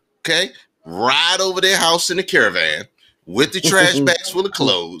live, okay? Ride over their house in the caravan with the trash bags full of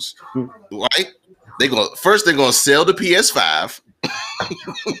clothes, right? They're gonna sell the PS5.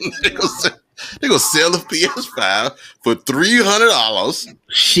 They're gonna sell the PS5 for $300.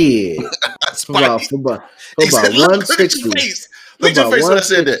 Shit. For about $160. Look at your face when I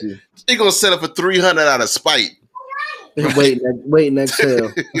said that. They're gonna sell it for $300 out of spite. Wait, next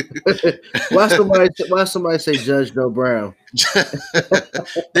sale. Why somebody say Judge Joe Brown?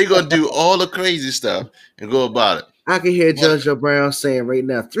 They're gonna do all the crazy stuff and go about it. I can hear Judge Joe Brown saying right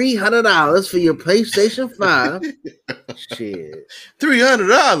now, $300 for your PlayStation 5. Shit.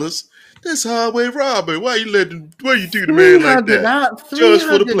 $300? That's highway robbery. Why you do the man like that? Just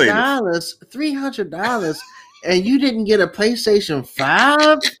for the plaintiff. $300, and you didn't get a PlayStation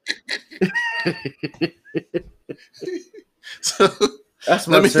 5? So that's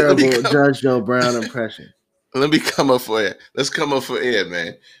my terrible Judge Joe Brown impression. Let me come up for it. Let's come up for air,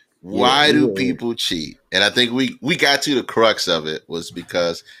 man. Why do people cheat? And I think we got to the crux of it was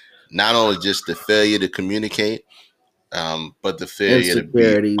because not only just the failure to communicate, but the failure to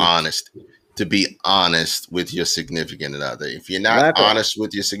be honest. To be honest with your significant other. If you're not honest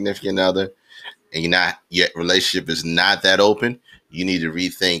with your significant other, and your relationship is not that open, you need to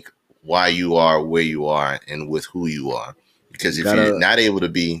rethink why you are where you are and with who you are. Because if you're not able to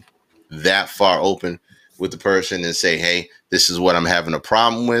be that far open with the person and say, hey, this is what I'm having a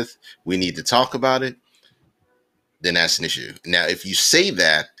problem with, we need to talk about it, then that's an issue. Now, if you say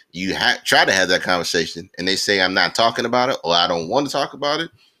that, you try to have that conversation and they say, I'm not talking about it, or I don't want to talk about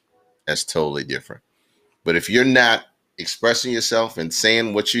it, that's totally different. But if you're not expressing yourself and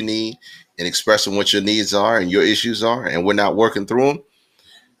saying what you need and expressing what your needs are and your issues are, and we're not working through them,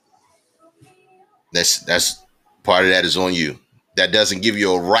 that's part of that is on you. That doesn't give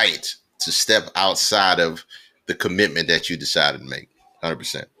you a right to step outside of the commitment that you decided to make.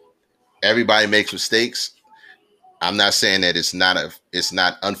 100%. Everybody makes mistakes. I'm not saying that it's not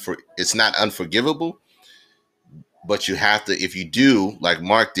unforgivable, but you have to, if you do, like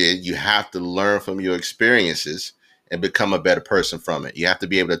Mark did, you have to learn from your experiences and become a better person from it. You have to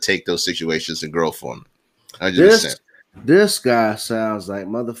be able to take those situations and grow from it. 100%. This guy sounds like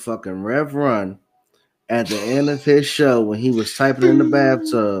motherfucking Rev Run at the end of his show when he was typing in the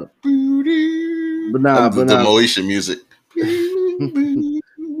bathtub. The Moesha music.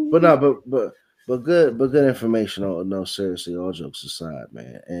 but good information. No, seriously, all jokes aside,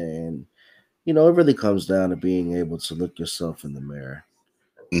 man. And it really comes down to being able to look yourself in the mirror.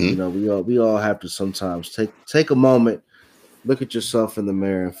 Mm-hmm. We all have to sometimes take a moment, look at yourself in the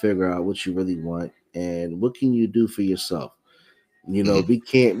mirror, and figure out what you really want and what can you do for yourself.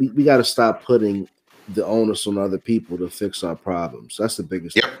 Mm-hmm. We got to stop putting the onus on other people to fix our problems. That's the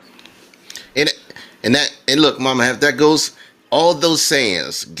biggest Yep. thing. And look, Mama, that goes, all those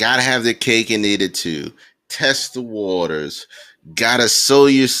sayings, gotta have the cake and eat it too. Test the waters, gotta sow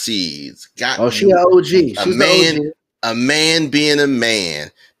your seeds. She an OG. She's the a man being a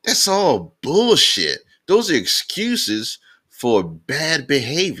man. That's all bullshit. Those are excuses for bad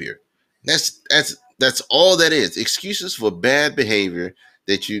behavior. That's all that is. Excuses for bad behavior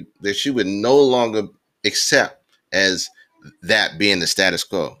that you would no longer accept as that being the status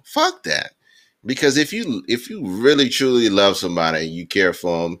quo. Fuck that. Because if you really truly love somebody and you care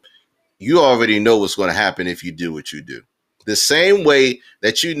for them, you already know what's going to happen if you do what you do. The same way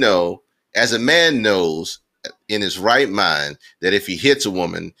that as a man knows in his right mind that if he hits a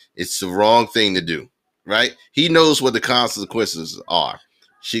woman, it's the wrong thing to do, right? He knows what the consequences are.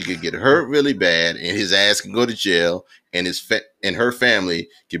 She could get hurt really bad, and his ass can go to jail, and and her family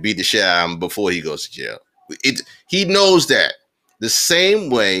could beat the shit out of him before he goes to jail. He knows that. The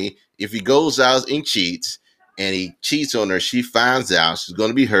same way, if he goes out and cheats, and he cheats on her, she finds out she's going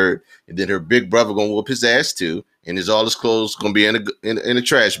to be hurt, and then her big brother going to whoop his ass too, and all his clothes going to be in a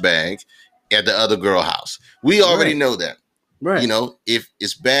trash bag at the other girl house. We already know that. Right. If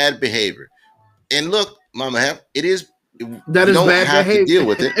it's bad behavior. And look, Mama, it is. That is bad behavior. To deal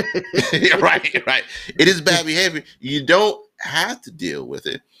with it. Right. It is bad behavior. You don't have to deal with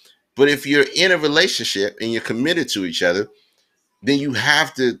it. But if you're in a relationship and you're committed to each other, then you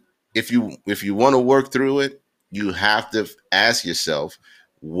have to, if you want to work through it, you have to ask yourself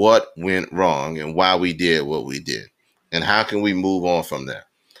what went wrong and why we did what we did, and how can we move on from that?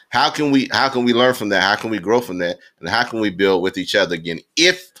 How can we learn from that? How can we grow from that? And how can we build with each other again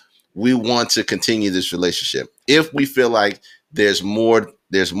if we want to continue this relationship? If we feel like there's more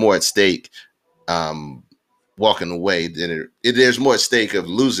at stake, walking away, then there's more at stake of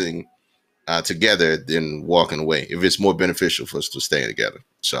losing together than walking away. If it's more beneficial for us to stay together,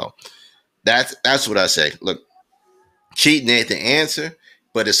 so that's what I say. Look, cheating ain't the answer,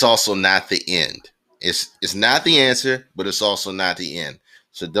 but it's also not the end. It's not the answer, but it's also not the end.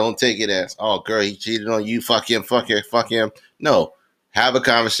 So don't take it as, oh, girl, he cheated on you. Fuck him. Fuck him. Fuck him. No, have a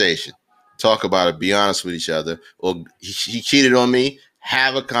conversation. Talk about it. Be honest with each other. Or he cheated on me.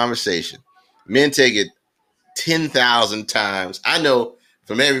 Have a conversation. Men take it 10,000 times. I know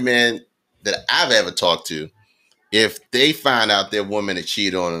from every man that I've ever talked to, if they find out their woman had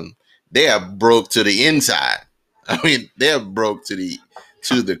cheated on them, they are broke to the inside. I mean, they're broke to the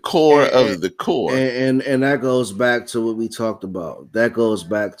core of the core. And that goes back to what we talked about. That goes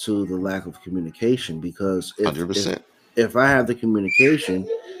back to the lack of communication, because 100%. If I have the communication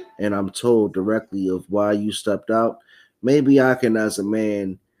and I'm told directly of why you stepped out, maybe I can, as a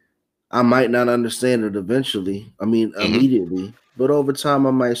man, I might not understand it eventually. I mean, immediately, but over time,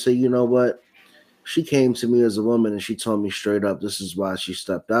 I might say, you know what? She came to me as a woman and she told me straight up, this is why she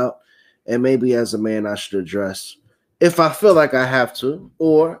stepped out. And maybe as a man, I should address if I feel like I have to,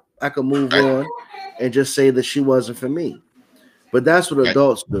 or I can move on and just say that she wasn't for me. But that's what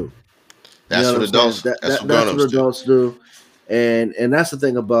adults do. That's what adults. That's what adults do. And that's the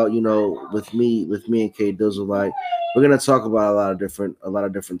thing about, with me and KDizzle, like, we're gonna talk about a lot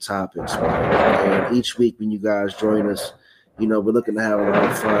of different topics, right? And each week when you guys join us, we're looking to have a lot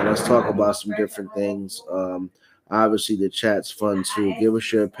of fun. Let's talk about some different things. Obviously, the chat's fun too. Give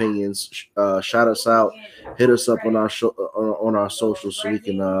us your opinions. Shout us out. Hit us up on our show, on our socials, so we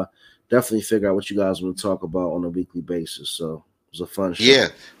can definitely figure out what you guys want to talk about on a weekly basis. So it was a fun show. Yeah.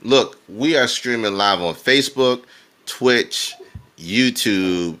 Look, we are streaming live on Facebook, Twitch,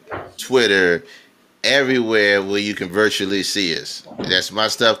 YouTube, Twitter, everywhere where you can virtually see us. That's my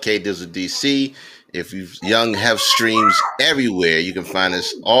stuff, KDizzleDC. If you young have streams everywhere, you can find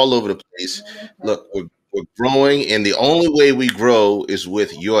us all over the place. Look, we're growing, and the only way we grow is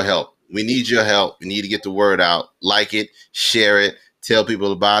with your help. We need your help. We need to get the word out. Like it, share it, tell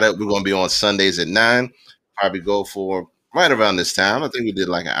people about it. We're going to be on Sundays at 9. Probably go for right around this time. I think we did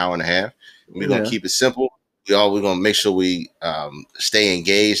like an hour and a half. We're going to keep it simple. We're going to make sure we stay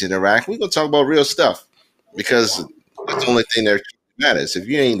engaged, interact. We're going to talk about real stuff because that's the only thing that matters. If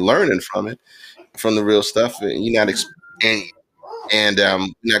you ain't learning from it, from the real stuff, and you're not you're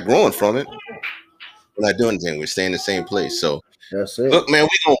not growing from it, we're not doing anything. We're staying in the same place. So that's it. Look, man, we're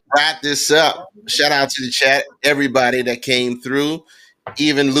going to wrap this up. Shout out to the chat, everybody that came through,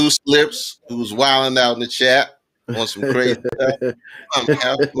 even Loose Lips, who was wilding out in the chat on some crazy stuff.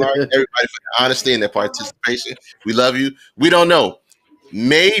 Everybody for their honesty and their participation. We love you. We don't know.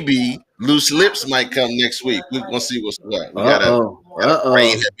 Maybe Loose Lips might come next week. We're going to see what's what. We got to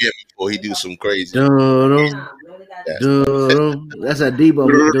rein him in before he do some crazy. That's a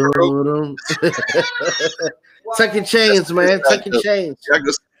Debo. Tuck your chains, man. Tuck your chains.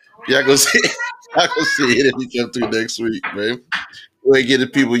 Y'all go see it if he come through next week, man. We'll get the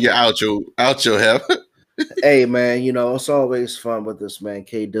people your outro help. Hey, man, it's always fun with this, man.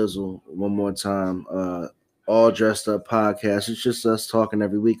 KDizzle, one more time. All Dressed Up podcast. It's just us talking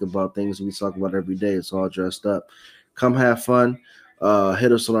every week about things we talk about every day. It's All Dressed Up. Come have fun.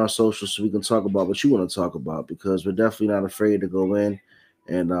 Hit us on our socials so we can talk about what you want to talk about, because we're definitely not afraid to go in.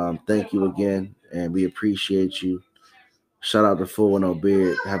 And thank you again, and we appreciate you. Shout out to Full and No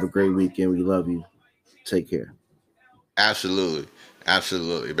Beard. Have a great weekend. We love you. Take care. Absolutely,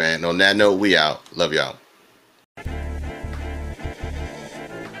 man. On that note, we out. Love y'all.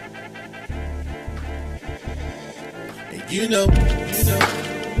 You know, and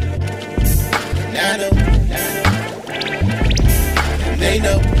I know, and they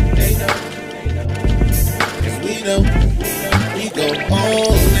know, and we know, we go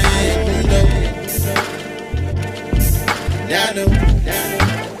all in, you know.